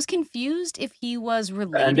think I was confused if he was The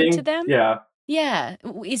related to ending, them. yeah, Yeah.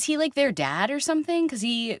 Is he like their dad or something? Because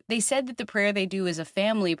they said that the prayer they do is a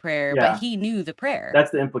family prayer, but yeah. he knew the prayer.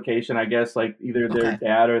 That's the implication, I guess, like, either their Okay.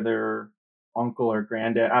 dad or their uncle or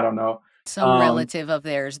granddad, I don't know. Some Um, relative of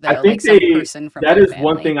theirs, I though, like think some person from that their is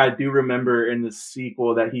one family. thing I do remember in the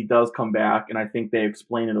sequel that he does come back, and I think they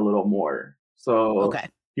explain it a little more. So, Okay.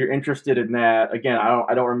 if you're interested in that, again,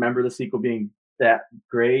 I don't remember the sequel being that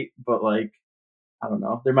great, but, like, I don't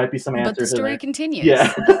know, there might be some But the answers in story there.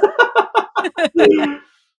 Yeah. continues.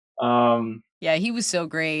 Um, Yeah, he was so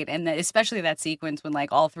great, and especially that sequence when,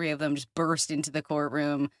 like, all 3 of them just burst into the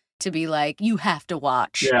courtroom to be like, "You have to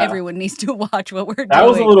watch. yeah. Everyone needs to watch what we're That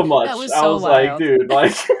was a doing." little That much. was I so was like, wild. "Dude,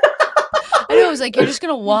 like" I know, I was like, "You're just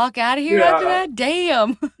gonna walk out of here after Yeah. that?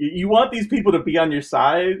 Damn." You want these people to be on your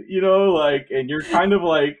side, like, and you're kind of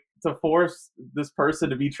like to force this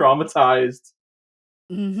person to be traumatized,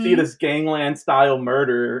 see Mhm. this gangland style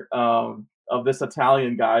murder of this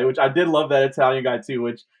Italian guy, which I did love that Italian guy too,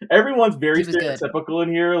 which everyone's very He was good. stereotypical in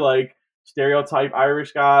here, like stereotype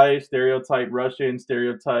Irish guy, stereotype Russian,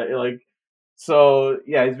 stereotype like so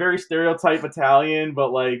yeah, he's very stereotype Italian,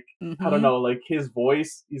 but like I don't Mhm. know, like his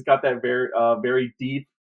voice, he's got that very deep Yeah.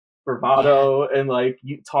 bravado and like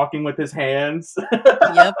you talking with his hands,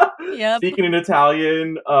 Yep. Yep. speaking in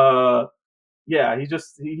Italian. Yeah,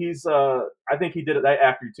 he's I think he did it. That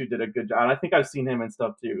actor too did a good job. And I think I've seen him and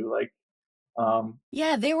stuff too. Like,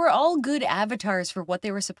 Yeah, they were all good avatars for what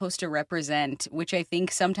they were supposed to represent, which I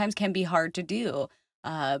think sometimes can be hard to do.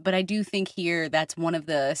 But I do think here that's one of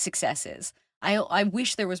the successes. I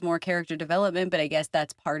wish there was more character development, but I guess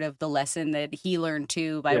that's part of the lesson that he learned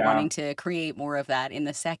too by Yeah. wanting to create more of that in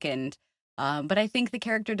the second. But I think the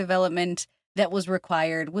character development that was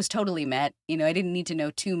required was totally met. You know, I didn't need to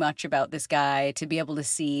know too much about this guy to be able to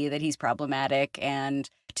see that he's problematic and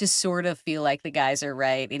to sort of feel like the guys are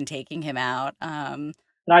right in taking him out. And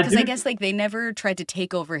I Because I do guess like they never tried to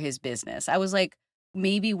take over his business. I was like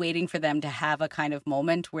maybe waiting for them to have a kind of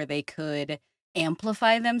moment where they could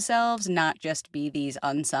amplify themselves, not just be these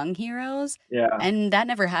unsung heroes. yeah. And that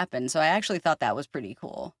never happened. So I actually thought that was pretty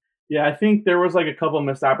cool. Yeah, I think there was, like, a couple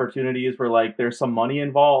missed opportunities where, like, there's some money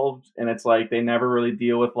involved, and it's like they never really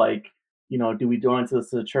deal with, like, do we donate to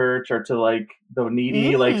the church or to, like, the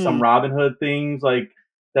needy, like, some Mm. Robin Hood things, like,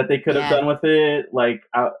 that they could have Yeah. done with it, like,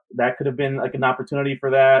 that could have been, like, an opportunity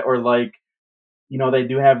for that, or, like, they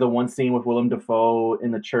do have the one scene with Willem Dafoe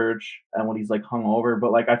in the church and when he's like hungover,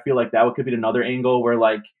 but like I feel like that could be another angle where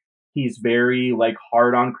like he's very like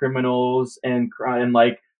hard on criminals and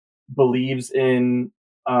like believes in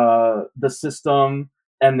the system,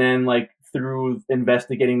 and then like through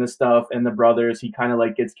investigating the stuff and the brothers, he kind of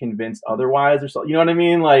like gets convinced otherwise or so. You know what I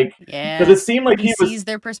mean? Like because Yeah. it seemed like He sees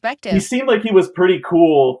their he perspective. seemed like he was pretty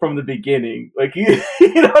cool from the beginning. Like he,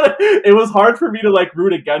 it was hard for me to like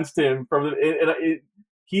root against him from the.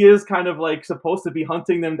 He is kind of like supposed to be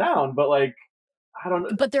hunting them down, but like I don't know.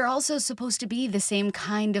 But they're also supposed to be the same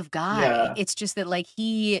kind of guy. Yeah, It's just that like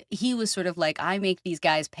he was sort of like I make these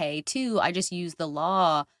guys pay too. I just use the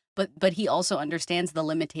law, but he also understands the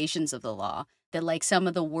limitations of the law. That like some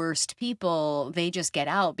of the worst people, they just get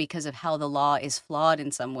out because of how the law is flawed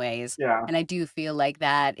in some ways. yeah. And I do feel like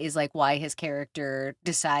that is like why his character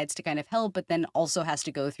decides to kind of help, but then also has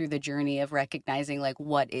to go through the journey of recognizing like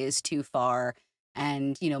what is too far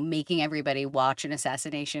and making everybody watch an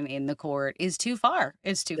assassination in the court is too far.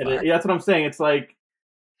 It's too far. Yeah, that's what I'm saying. It's like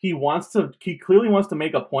he clearly wants to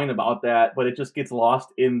make a point about that, but it just gets lost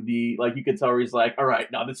in the like you could tell where he's like, all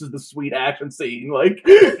right, now this is the sweet action scene. Like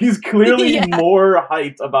he's clearly Yeah. more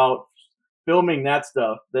hyped about filming that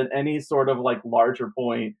stuff than any sort of like larger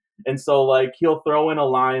point. And so like he'll throw in a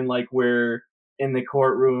line like where in the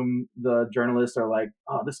courtroom the journalists are like,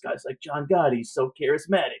 "Oh, this guy's like John Gotti, he's so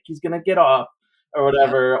charismatic, he's gonna get off," or Yep.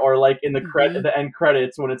 whatever. Or like in Mhm. the end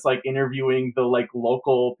credits when it's like interviewing the like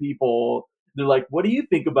local people, they're like, "What do you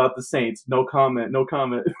think about the Saints?" No comment. No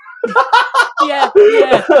comment. Yeah,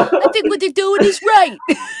 yeah. I think what they're doing is right.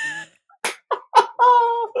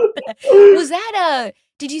 Was that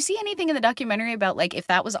did you see anything in the documentary about like if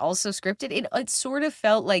that was also scripted? It sort of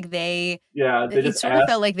felt like Yeah, they it just sort of felt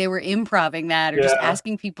asked. like they were improving that or just Yeah,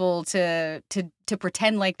 asking people to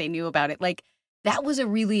pretend like they knew about it. Like that was a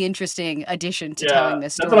really interesting addition to yeah. telling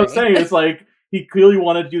this That's what I'm story. saying. It's like he clearly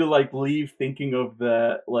wanted you to like leave thinking of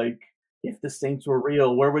that. Like, if the Saints were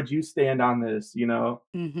real, where would you stand on this?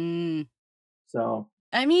 Mhm. So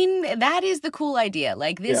I mean, that is the cool idea.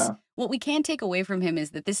 Like this yeah, what we can take away from him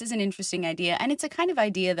is that this is an interesting idea and it's a kind of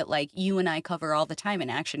idea that like you and I cover all the time in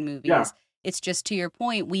action yeah. movies. It's just to your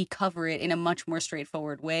point, we cover it in a much more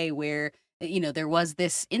straightforward way where there was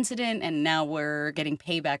this incident and now we're getting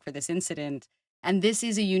payback for this incident. And this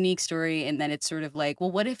is a unique story in that it's sort of like, well,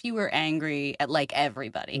 what if you were angry at like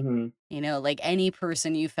everybody? Hmm. Like any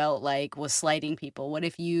person you felt like was slighting people. What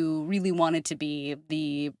if you really wanted to be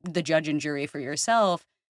the judge and jury for yourself?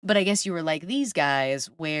 But I guess you were like these guys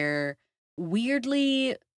where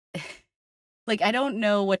weirdly like I don't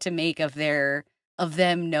know what to make of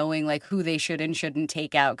them knowing like who they should and shouldn't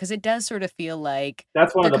take out because it does sort of feel like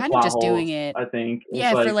That's one they're of the kind of plot just doing holes. it I think it's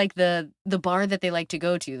yeah, for like like the bar that they like to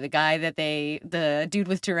go to, the guy that the dude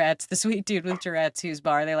with Tourette's, the sweet dude with Tourette's whose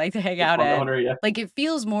bar they like to hang the out condo at. hunter. Yeah, Like it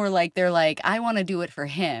feels more like they're like, I want to do it for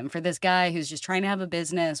him, for this guy who's just trying to have a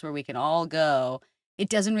business where we can all go. It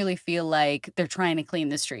doesn't really feel like they're trying to clean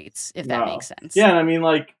the streets, if that makes no, sense. yeah, and I mean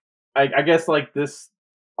like I guess like this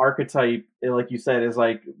archetype, like you said, is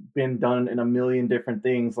like been done in a million different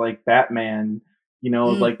things. Like Batman,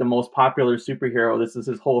 Mm, like the most popular superhero. This is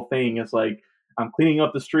his whole thing. Is like I'm cleaning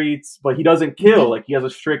up the streets, but he doesn't kill. mhm, Like he has a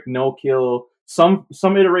strict no kill. Some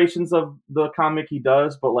iterations of the comic he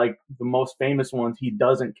does, but like the most famous ones he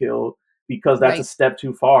doesn't kill because that's a right. step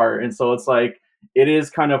too far. And so it's like it is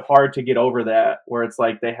kind of hard to get over that, where it's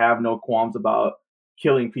like they have no qualms about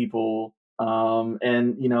killing people. And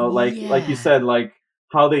like you Yeah. said, like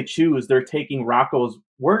how they choose, they're taking Rocco's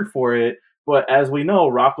word for it. But as we know,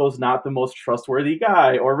 Rocco's not the most trustworthy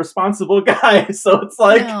guy or responsible guy. So it's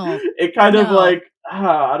like No. it kind of No. like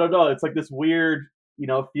I don't know. It's like this weird,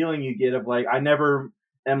 feeling you get of like I never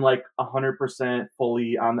am like 100%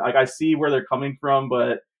 fully on. Like I see where they're coming from,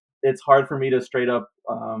 but it's hard for me to straight up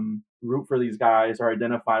root for these guys or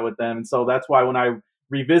identify with them. And so that's why when I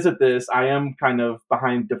revisit this, I am kind of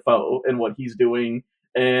behind Defoe and what he's doing.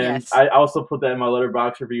 And Yes. I also put that in my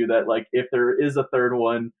letterbox review that like if there is a third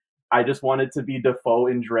one, I just want it to be Defoe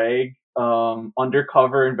and Drake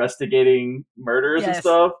undercover investigating murders and Yes.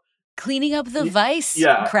 stuff. Cleaning up the Y- Vice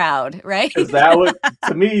Yeah, crowd, right? because that would,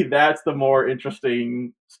 to me, that's the more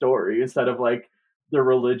interesting story instead of like the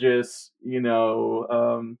religious,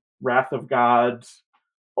 wrath of God,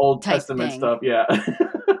 Old Type Testament thing. stuff. Yeah.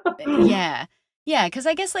 Yeah. Yeah, because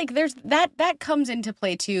I guess, like, there's that comes into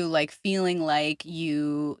play too, like, feeling like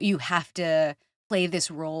you have to play this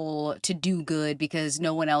role to do good because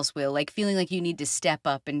no one else will, like, feeling like you need to step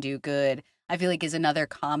up and do good, I feel like is another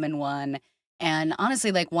common one, and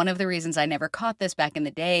honestly, like, one of the reasons I never caught this back in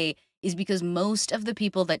the day is because most of the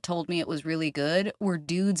people that told me it was really good were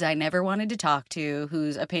dudes I never wanted to talk to,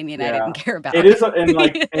 whose opinion I didn't Yeah. care It about. is,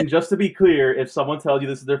 and just to be clear, if someone tells you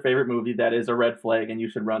this is their favorite movie, that is a red flag, and you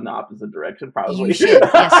should run the opposite direction, You probably. should.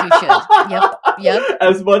 Yes, you should. Yep. Yep.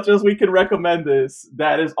 As much as we can recommend this,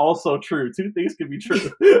 that is also true. Two things can be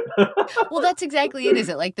true. Well, that's exactly it, is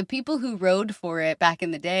it? Like, the people who rode for it back in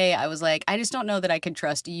the day, I was like, "I just don't know that I can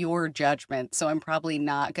trust your judgment, so I'm probably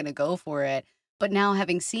not gonna go for it." But now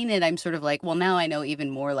having seen it, I'm sort of like, well, now I know even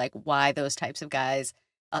more, like, why those types of guys,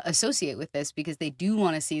 associate with this because they do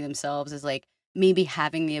wanna see themselves as, like, maybe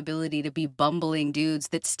having the ability to be bumbling dudes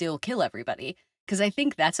that still kill everybody. Because I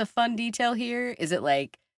think that's a fun detail here, is it,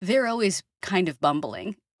 like, they're always kind of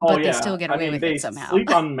bumbling, Oh but they yeah, still get I away mean with it they somehow. sleep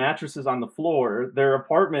on mattresses on the floor. Their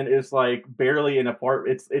apartment is like barely an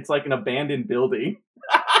apartment. It's like an abandoned building.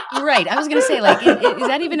 You're right. I was gonna say, like, is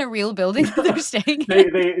that even a real building that they're staying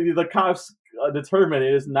in? The cops determine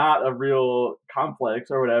it is not a real complex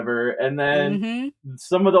or whatever. And then Mhm.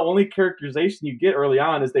 some of the only characterization you get early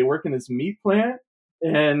on is they work in this meat plant,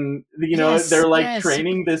 and Yes, they're like yes.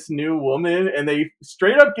 training this new woman, and they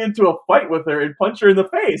straight up get into a fight with her and punch her in the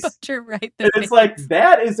face. Butcher right the And it's like face.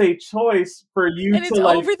 that is a choice for you And to it's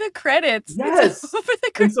like. over the credits. It's Yes. over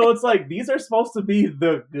the And so credits. it's like these are supposed to be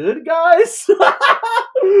the good guys.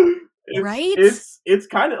 it's Right? it's it's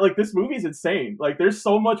kind of like this movie's insane. Like there's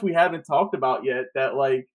so much we haven't talked about yet that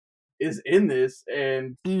like is in this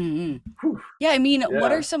and Mhm. whew, Yeah, I mean,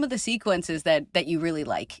 what are yeah. some of the sequences that you really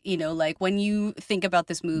like? Like, when you think about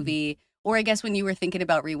this movie, or I guess when you were thinking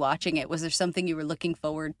about rewatching it, was there something you were looking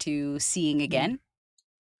forward to seeing again?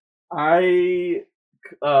 I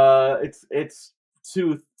it's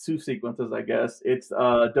two sequences, I guess. It's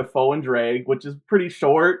Defoe and Drake, which is pretty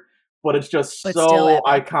short, but it's just But still so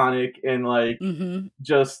epic. iconic and like Mhm.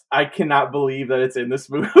 just I cannot believe that it's in this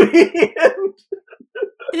movie.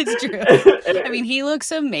 It's true. I And mean, he looks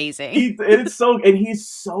amazing. he's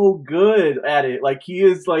so good at it. Like he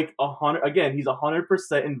is like 100 again, he's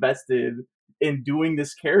 100% invested in doing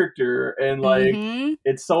this character and like Mhm.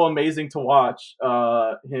 it's so amazing to watch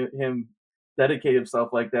him dedicate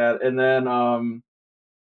himself like that. And then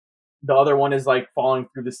the other one is like falling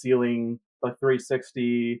through the ceiling like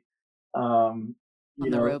 360 um On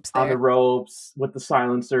the ropes on the there. ropes with the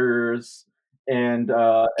silencers and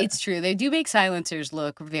It's true, they do make silencers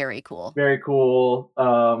look very cool. very cool.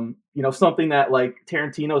 Something that like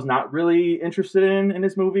Tarantino's not really interested in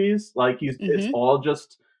his movies. Like it's Mhm. all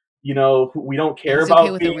just, we don't care He's okay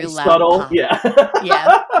about with a being real loud subtle. pop. Yeah.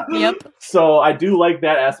 Yeah. Yep. So I do like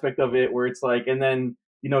that aspect of it where it's like, and then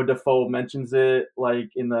Defoe mentions it like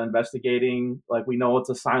in the investigating, like we know it's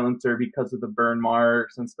a silencer because of the burn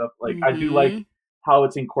marks and stuff. Like I do like Mhm. how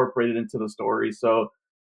it's incorporated into the story. So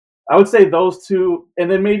I would say those 2, and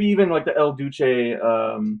then maybe even, like, the El Duce,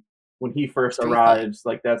 when he first Street fight. arrives,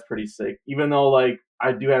 like, that's pretty sick. Even though, like,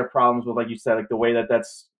 I do have problems with, like you said, like, the way that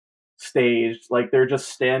that's staged, like, they're just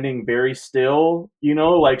standing very still,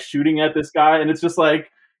 like, shooting at this guy, and it's just like,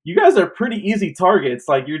 you guys are pretty easy targets,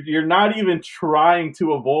 like, you're not even trying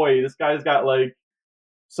to avoid. This guy's got, like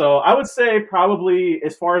so I would say probably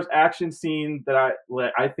as far as action scene that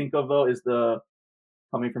I think of, though, is the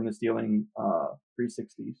coming from the ceiling,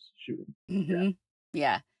 360 shooting. Mhm.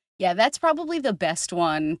 Yeah. Yeah, that's probably the best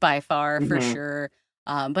one by far, for Mhm. sure.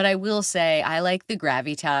 But I will say I like the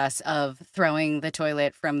gravitas of throwing the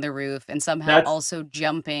toilet from the roof and somehow That's also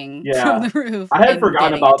jumping from yeah. the roof I had and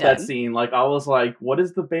forgotten getting it about that done. scene, like, I was like, "What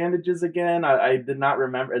is the bandages again?" I did not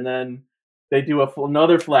remember, and then they do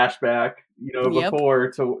another flashback, Yep.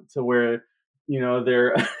 before to where,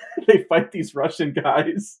 they're they fight these Russian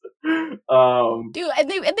guys. Um, Dude, and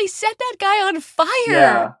they set that guy on fire!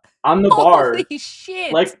 yeah, on the bar. Holy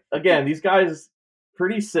shit. Like, again, these guys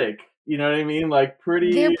pretty sick, you know what I mean? Like, They're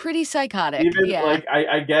pretty pretty psychotic, even yeah. like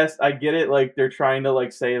I guess I get it, like they're trying to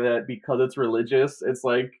like say that because it's religious, it's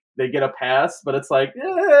like they get a pass, but it's like,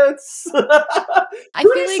 yeah, it's I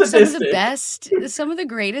feel pretty like sadistic. some of the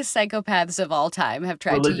greatest psychopaths of all time have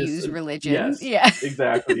tried to Religious, use religion. yes, Yeah.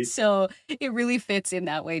 exactly. So it really fits in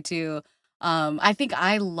that way too. I think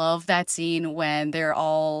I love that scene when they're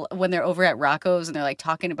over at Rocco's and they're like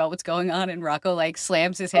talking about what's going on, and Rocco like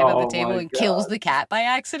slams his hand on the Oh table my and kills god. the cat by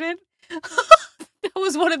accident. That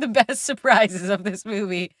was one of the best surprises of this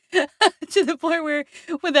movie. To the point where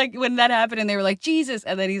when that happened and they were like, Jesus,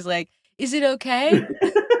 and then he's like, Is it okay?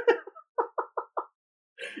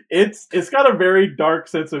 It's got a very dark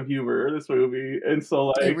sense of humor, this movie, and so,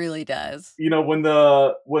 It like, really does. when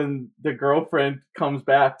the girlfriend comes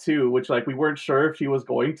back too, which, like, we weren't sure if she was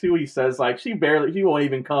going to, he says, like, she won't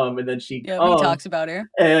even come, and then she Yep, he comes, talks about her.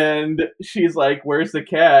 and she's like, "Where's the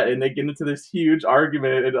cat?" And they get into this huge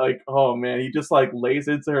argument, and, like, oh man, he just, like, lays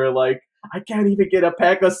into her like, "I can't even get a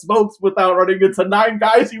pack of smokes without running into 9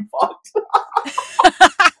 guys you fucked."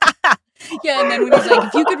 Yeah, and then when he's like,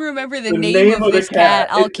 "If you could remember the The name name of of the this cat,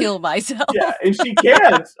 cat, I'll kill yeah, myself." and she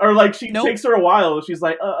can't, or, like, she Nope. takes her a while, she's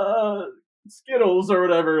like, Skittles," or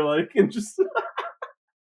whatever, like, and just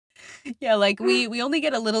Yeah, like we only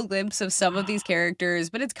get a little glimpse of some of these characters,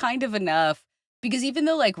 but it's kind of enough because even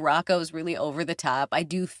though like Rocco's really over the top, I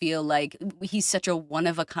do feel like he's such a one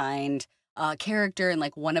of a kind character and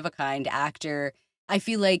like one of a kind actor. I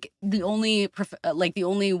feel like the only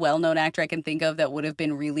well-known actor I can think of that would have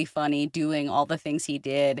been really funny doing all the things he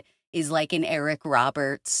did is like an Eric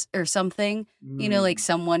Roberts or something. You know, like mm.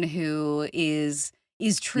 someone who is You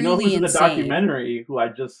know truly who's in the insane. documentary, who I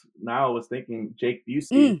just now was thinking? Jake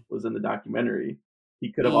Busey Mm, was in the documentary.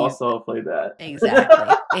 He could have he's also played that.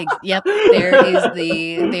 Exactly. Yep. There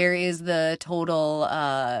is the total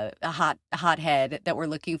hothead that we're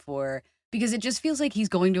looking for because it just feels like he's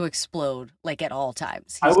going to explode like at all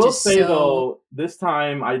times. I He's will just say so though, this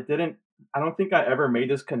time I don't think I ever made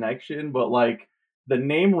this connection, but, like, the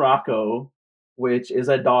name Rocco, which is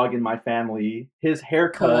a dog in my family, cool. his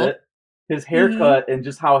Mhm. haircut and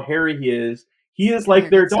just how hairy he is That like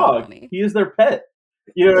their haircut's so dog. funny. He is their pet.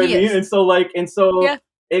 You know what I He mean? is. And so Yeah.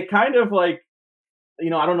 it kind of, like,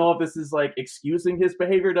 I don't know if this is like excusing his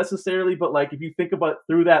behavior necessarily, but like if you think about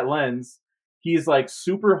through that lens, he's like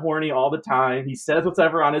super horny all the time. He says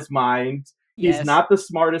whatever on his mind. He's Yes. not the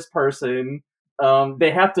smartest person.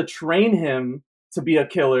 They have to train him to be a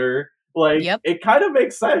killer. Like Yep. it kind of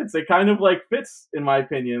makes sense. It kind of like fits in my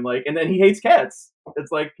opinion. Like, and then he hates cats.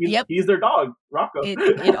 It's like Yep. he's their dog, Rocco.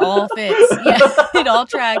 It all fits. Yeah, it all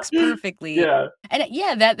tracks perfectly. Yeah, And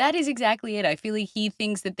yeah, that is exactly it. I feel like he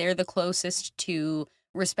thinks that they're the closest to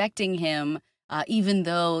respecting him, even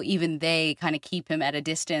though even they kind of keep him at a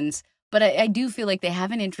distance. But I do feel like they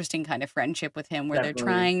have an interesting kind of friendship with him where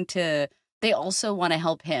definitely. they also want to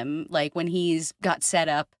help him. Like when he's got set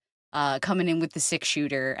up coming in with the six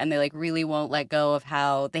shooter and they like really won't let go of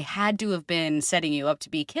how they had to have been setting you up to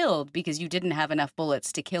be killed because you didn't have enough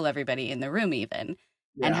bullets to kill everybody in the room even,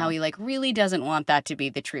 and how Yeah. he like really doesn't want that to be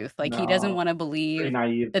the truth, like he doesn't No, want to pretty believe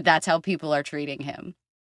naive. that that's how people are treating him.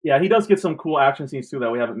 Yeah, he does get some cool action scenes too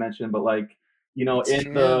that we haven't mentioned, but like, It's in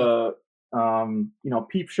true. the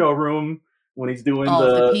peep show room when he's doing Oh,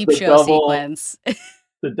 the peep the show sequence.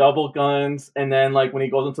 double guns, and then like when he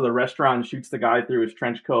goes into the restaurant and shoots the guy through his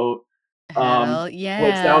trench coat. Hell Which that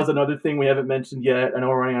yeah. was another thing we haven't mentioned yet. I know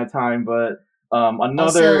we're running out of time, but Also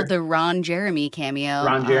another the Ron Jeremy cameo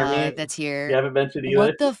Ron Jeremy that's we here. haven't mentioned either.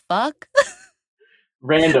 What the fuck?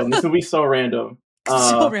 Random. This movie's so random. So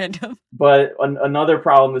Uh random. But another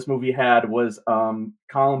problem this movie had was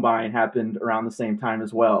Columbine happened around the same time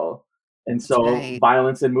as well. And That's so right.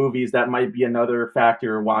 violence in movies, that might be another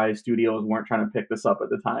factor why studios weren't trying to pick this up at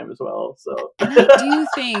the time as well. So And I do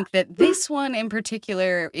think that this one in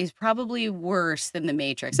particular is probably worse than The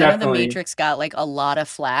Matrix. I know The definitely, Matrix got like a lot of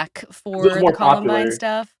flack 'cause it was for the more Columbine popular.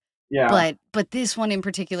 stuff, Yeah, but this one in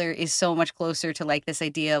particular is so much closer to like this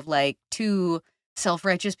idea of like two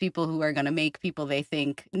self-righteous people who are going to make people they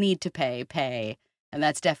think need to pay. And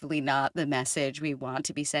that's definitely not the message we want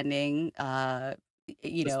to be sending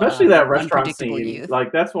especially that restaurant unpredictable scene. youth.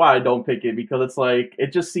 Like that's why I don't pick it, because it's like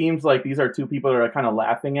it just seems like these are two people that are kind of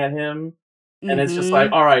laughing at him. And it's just like,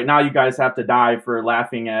 Mhm. all right, now you guys have to die for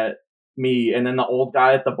laughing at me. And then the old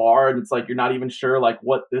guy at the bar, and it's like you're not even sure like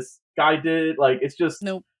what this guy did. Like it's just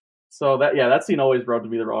Nope. so that yeah, that scene always rubbed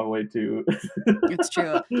me the wrong way too. It's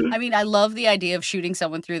true. I mean, I love the idea of shooting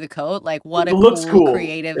someone through the coat, like, what It a looks cool cool,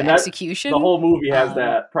 creative and that the execution. whole movie has Um,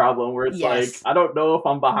 that problem where it's like yes. I don't know if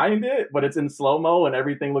I'm behind it, but it's in slow mo and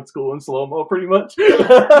everything looks cool in slow mo, pretty much. Yeah,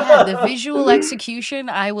 yeah, the visual execution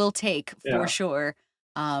I will take for Yeah. sure.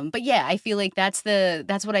 But yeah, I feel like that's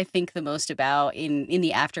what I think the most about in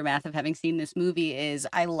the aftermath of having seen this movie is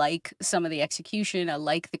I like some of the execution, I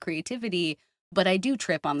like the creativity, but I do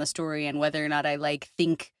trip on the story and whether or not I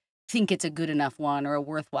think it's a good enough one or a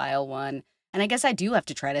worthwhile one. And I guess I do have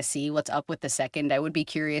to try to see what's up with the second. I would be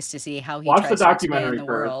curious to see how he Watch the tries to expand documentary the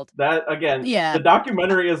first. world. That again, Yeah, the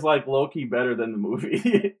documentary is like low key better than the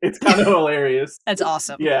movie. It's kind of hilarious. that's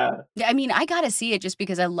awesome. Yeah. Yeah, I mean, I gotta see it just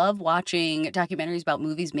because I love watching documentaries about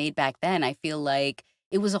movies made back then. I feel like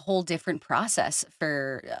it was a whole different process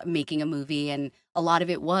for making a movie, and a lot of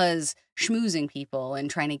it was schmoozing people and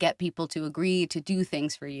trying to get people to agree to do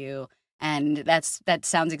things for you. And that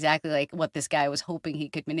sounds exactly like what this guy was hoping he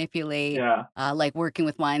could manipulate, Yeah. like working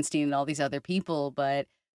with Weinstein and all these other people. But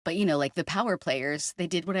like the power players, they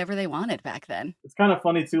did whatever they wanted back then. It's kind of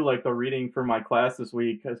funny too, like the reading for my class this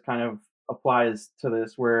week has kind of applies to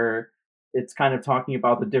this, where it's kind of talking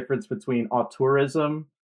about the difference between auteurism,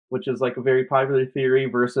 which is like a very popular theory,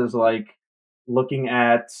 versus like looking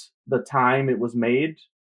at the time it was made.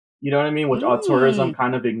 You know what I mean? Which auteurism Mm,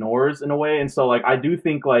 kind of ignores in a way. And so like I do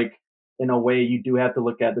think like in a way you do have to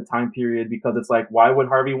look at the time period, because it's like why would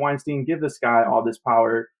Harvey Weinstein give this guy all this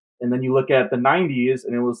power? And then you look at the 90s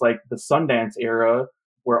and it was like the Sundance era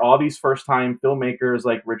where all these first time filmmakers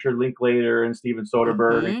like Richard Linklater and Steven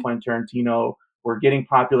Soderbergh and mm-hmm, Quentin Tarantino were getting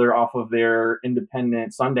popular off of their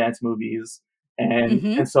independent Sundance movies.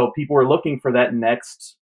 mm-hmm. And so people were looking for that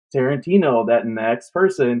next Tarantino, that next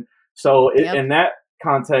person. So Yep. in that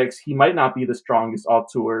context, he might not be the strongest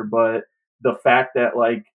auteur, but the fact that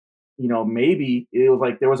like, maybe it was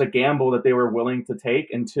like there was a gamble that they were willing to take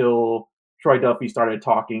until Troy Duffy started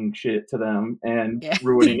talking shit to them and Yeah,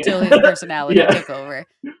 ruining until his it. personality Yeah. took over.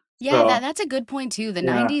 Yeah, So that's a good point too. The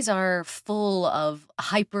yeah. 90s are full of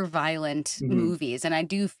hyper violent Hmm. movies, and I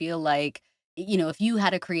do feel like, if you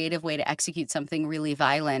had a creative way to execute something really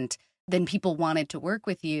violent, then people wanted to work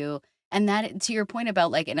with you. And that to your point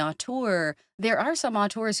about like an auteur, there are some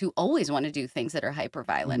auteurs who always want to do things that are hyper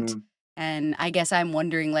violent. Hmm. And I guess I'm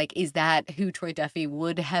wondering like is that who Troy Duffy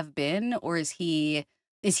would have been, or is he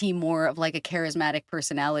more of like a charismatic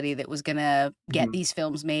personality that was gonna get Hmm. these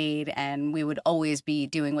films made and we would always be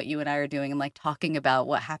doing what you and I are doing and like talking about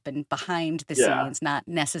what happened behind the Yeah. scenes, not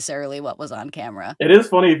necessarily what was on camera? It is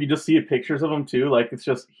funny if you just see pictures of him too. Like it's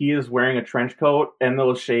just he is wearing a trench coat and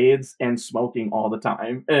those shades and smoking all the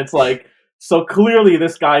time. And it's like so clearly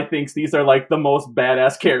this guy thinks these are like the most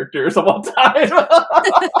badass characters of all time.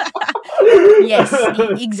 Yes,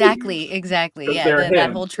 exactly, exactly. Yeah, They're that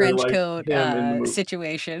him. whole They're trench like coat him in the movie.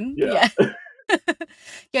 situation. Yeah. Yeah.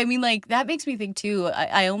 Yeah, I mean, like, that makes me think too.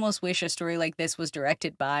 I almost wish a story like this was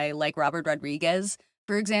directed by like Robert Rodriguez,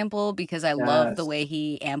 for example, because I love the Yes. way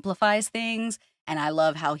he amplifies things and I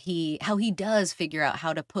love how he does figure out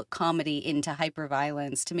how to put comedy into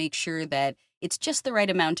hyperviolence to make sure that it's just the right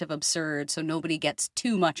amount of absurd so nobody gets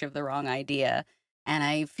too much of the wrong idea. And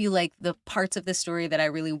I feel like the parts of the story that I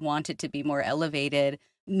really wanted to be more elevated,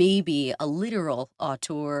 maybe a literal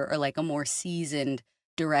auteur or like a more seasoned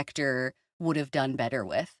director would have done better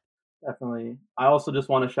with. Definitely. I also just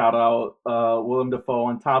want to shout out Willem Dafoe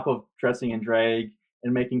on top of dressing in drag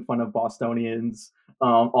and making fun of Bostonians.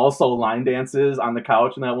 Also, line dances on the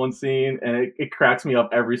couch in that one scene, and it cracks me up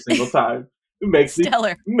every single time. It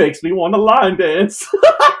Stellar. makes me want to line dance.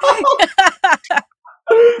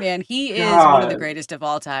 Man, he is one of the God, greatest of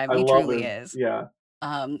all time. I He love truly him. is. Yeah.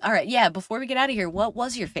 All right, yeah, before we get out of here, what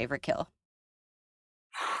was your favorite kill?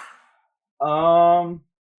 Um.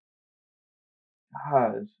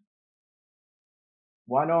 God,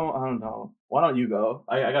 I don't know. Why don't you go?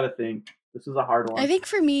 I gotta think. This is a hard I one. think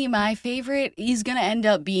for me, my favorite is going to end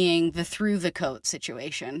up being the through the coat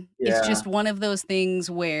situation. It's Yeah. just one of those things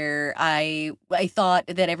where I thought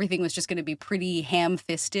that everything was just going to be pretty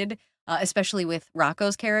ham-fisted, especially with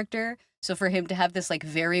Rocco's character. So for him to have this like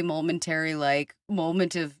very momentary like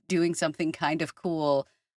moment of doing something kind of cool,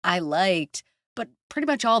 I liked. But pretty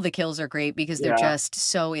much all the kills are great because they're Yeah. just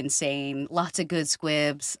so insane. Lots of good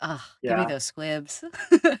squibs. Ugh, give me Yeah. those squibs.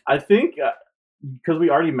 I think because we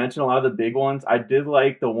already mentioned a lot of the big ones, I did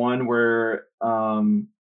like the one where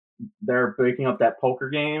they're breaking up that poker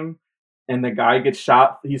game and the guy gets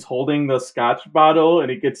shot. He's holding the scotch bottle and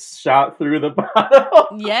he gets shot through the bottle.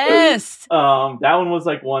 Yes. That one was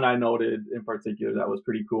like one I noted in particular that was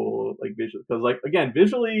pretty cool, like visual, because like again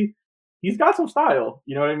visually, he's got some style.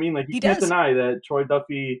 You know what I mean? Like you He can't does. deny that Troy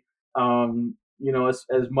Duffy,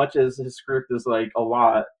 as much as his script is like a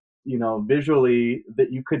lot, visually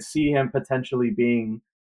that you could see him potentially being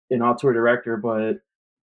an auteur director, but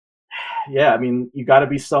yeah, I mean, you got to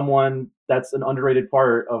be someone that's an underrated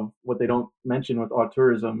part of what they don't mention with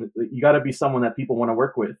auteurism. You got to be someone that people want to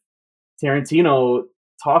work with. Tarantino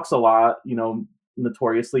talks a lot,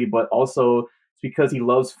 notoriously, but also it's because he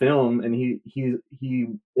loves film and he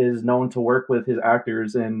is known to work with his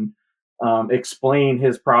actors and explain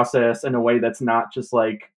his process in a way that's not just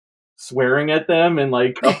like swearing at them and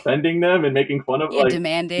like offending them and making fun of Yeah, like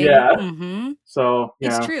demanding. yeah. Mhm. So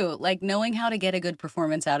It's yeah, true. Like knowing how to get a good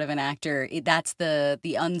performance out of an actor, that's the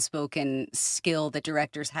unspoken skill that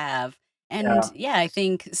directors have. And yeah, yeah, I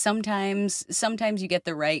think sometimes you get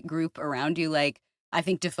the right group around you. Like I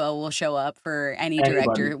think Defoe will show up for any anybody.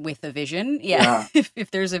 director with a vision. Yeah, Yeah, if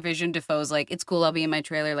there's a vision, Defoe's like, it's cool. I'll be in my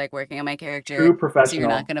trailer, like working on my character, true so you're not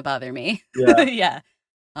professional. gonna bother me. Yeah. Yeah.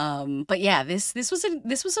 But yeah, this was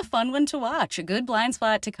a fun one to watch. A good blind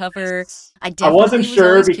spot to cover. I I wasn't definitely was sure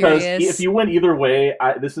always because if curious. you went either way,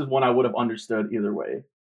 this is one I would have understood either way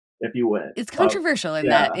if you went. It's But controversial in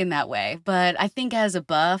that yeah, in that way, but I think as a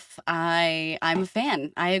buff, I'm a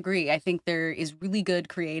fan. I agree. I think there is really good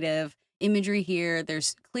creative imagery here.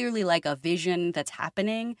 There's clearly like a vision that's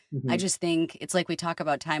happening. I mhm. just think it's like we talk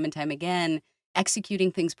about time and time again,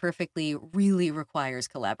 executing things perfectly really requires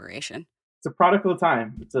collaboration. It's a product of the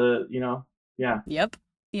time. It's a yeah. Yep.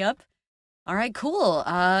 Yep. All right, cool.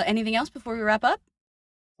 Anything else before we wrap up?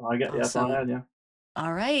 I get yeah, that's all I Awesome. had. Yeah.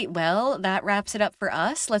 All right. Well, that wraps it up for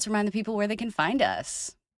us. Let's remind the people where they can find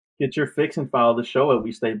us. Get your fix and follow the show at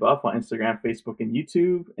We Stay Buff on Instagram, Facebook, and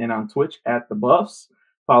YouTube, and on Twitch at The Buffs.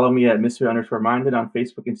 Follow me at Misfit underscore minded on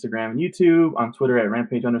Facebook, Instagram, and YouTube, on Twitter at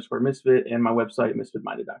Rampage underscore Misfit, and my website,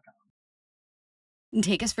 misfitminded.com. And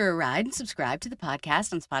take us for a ride and subscribe to the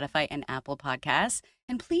podcast on Spotify and Apple Podcasts.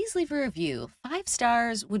 And please leave a review. 5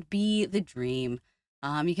 stars would be the dream.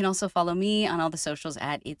 You can also follow me on all the socials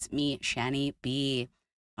at It's Me, Shani B.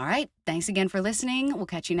 All right. Thanks again for listening. We'll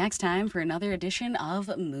catch you next time for another edition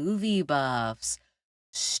of Movie Buffs.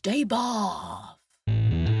 Stay buff.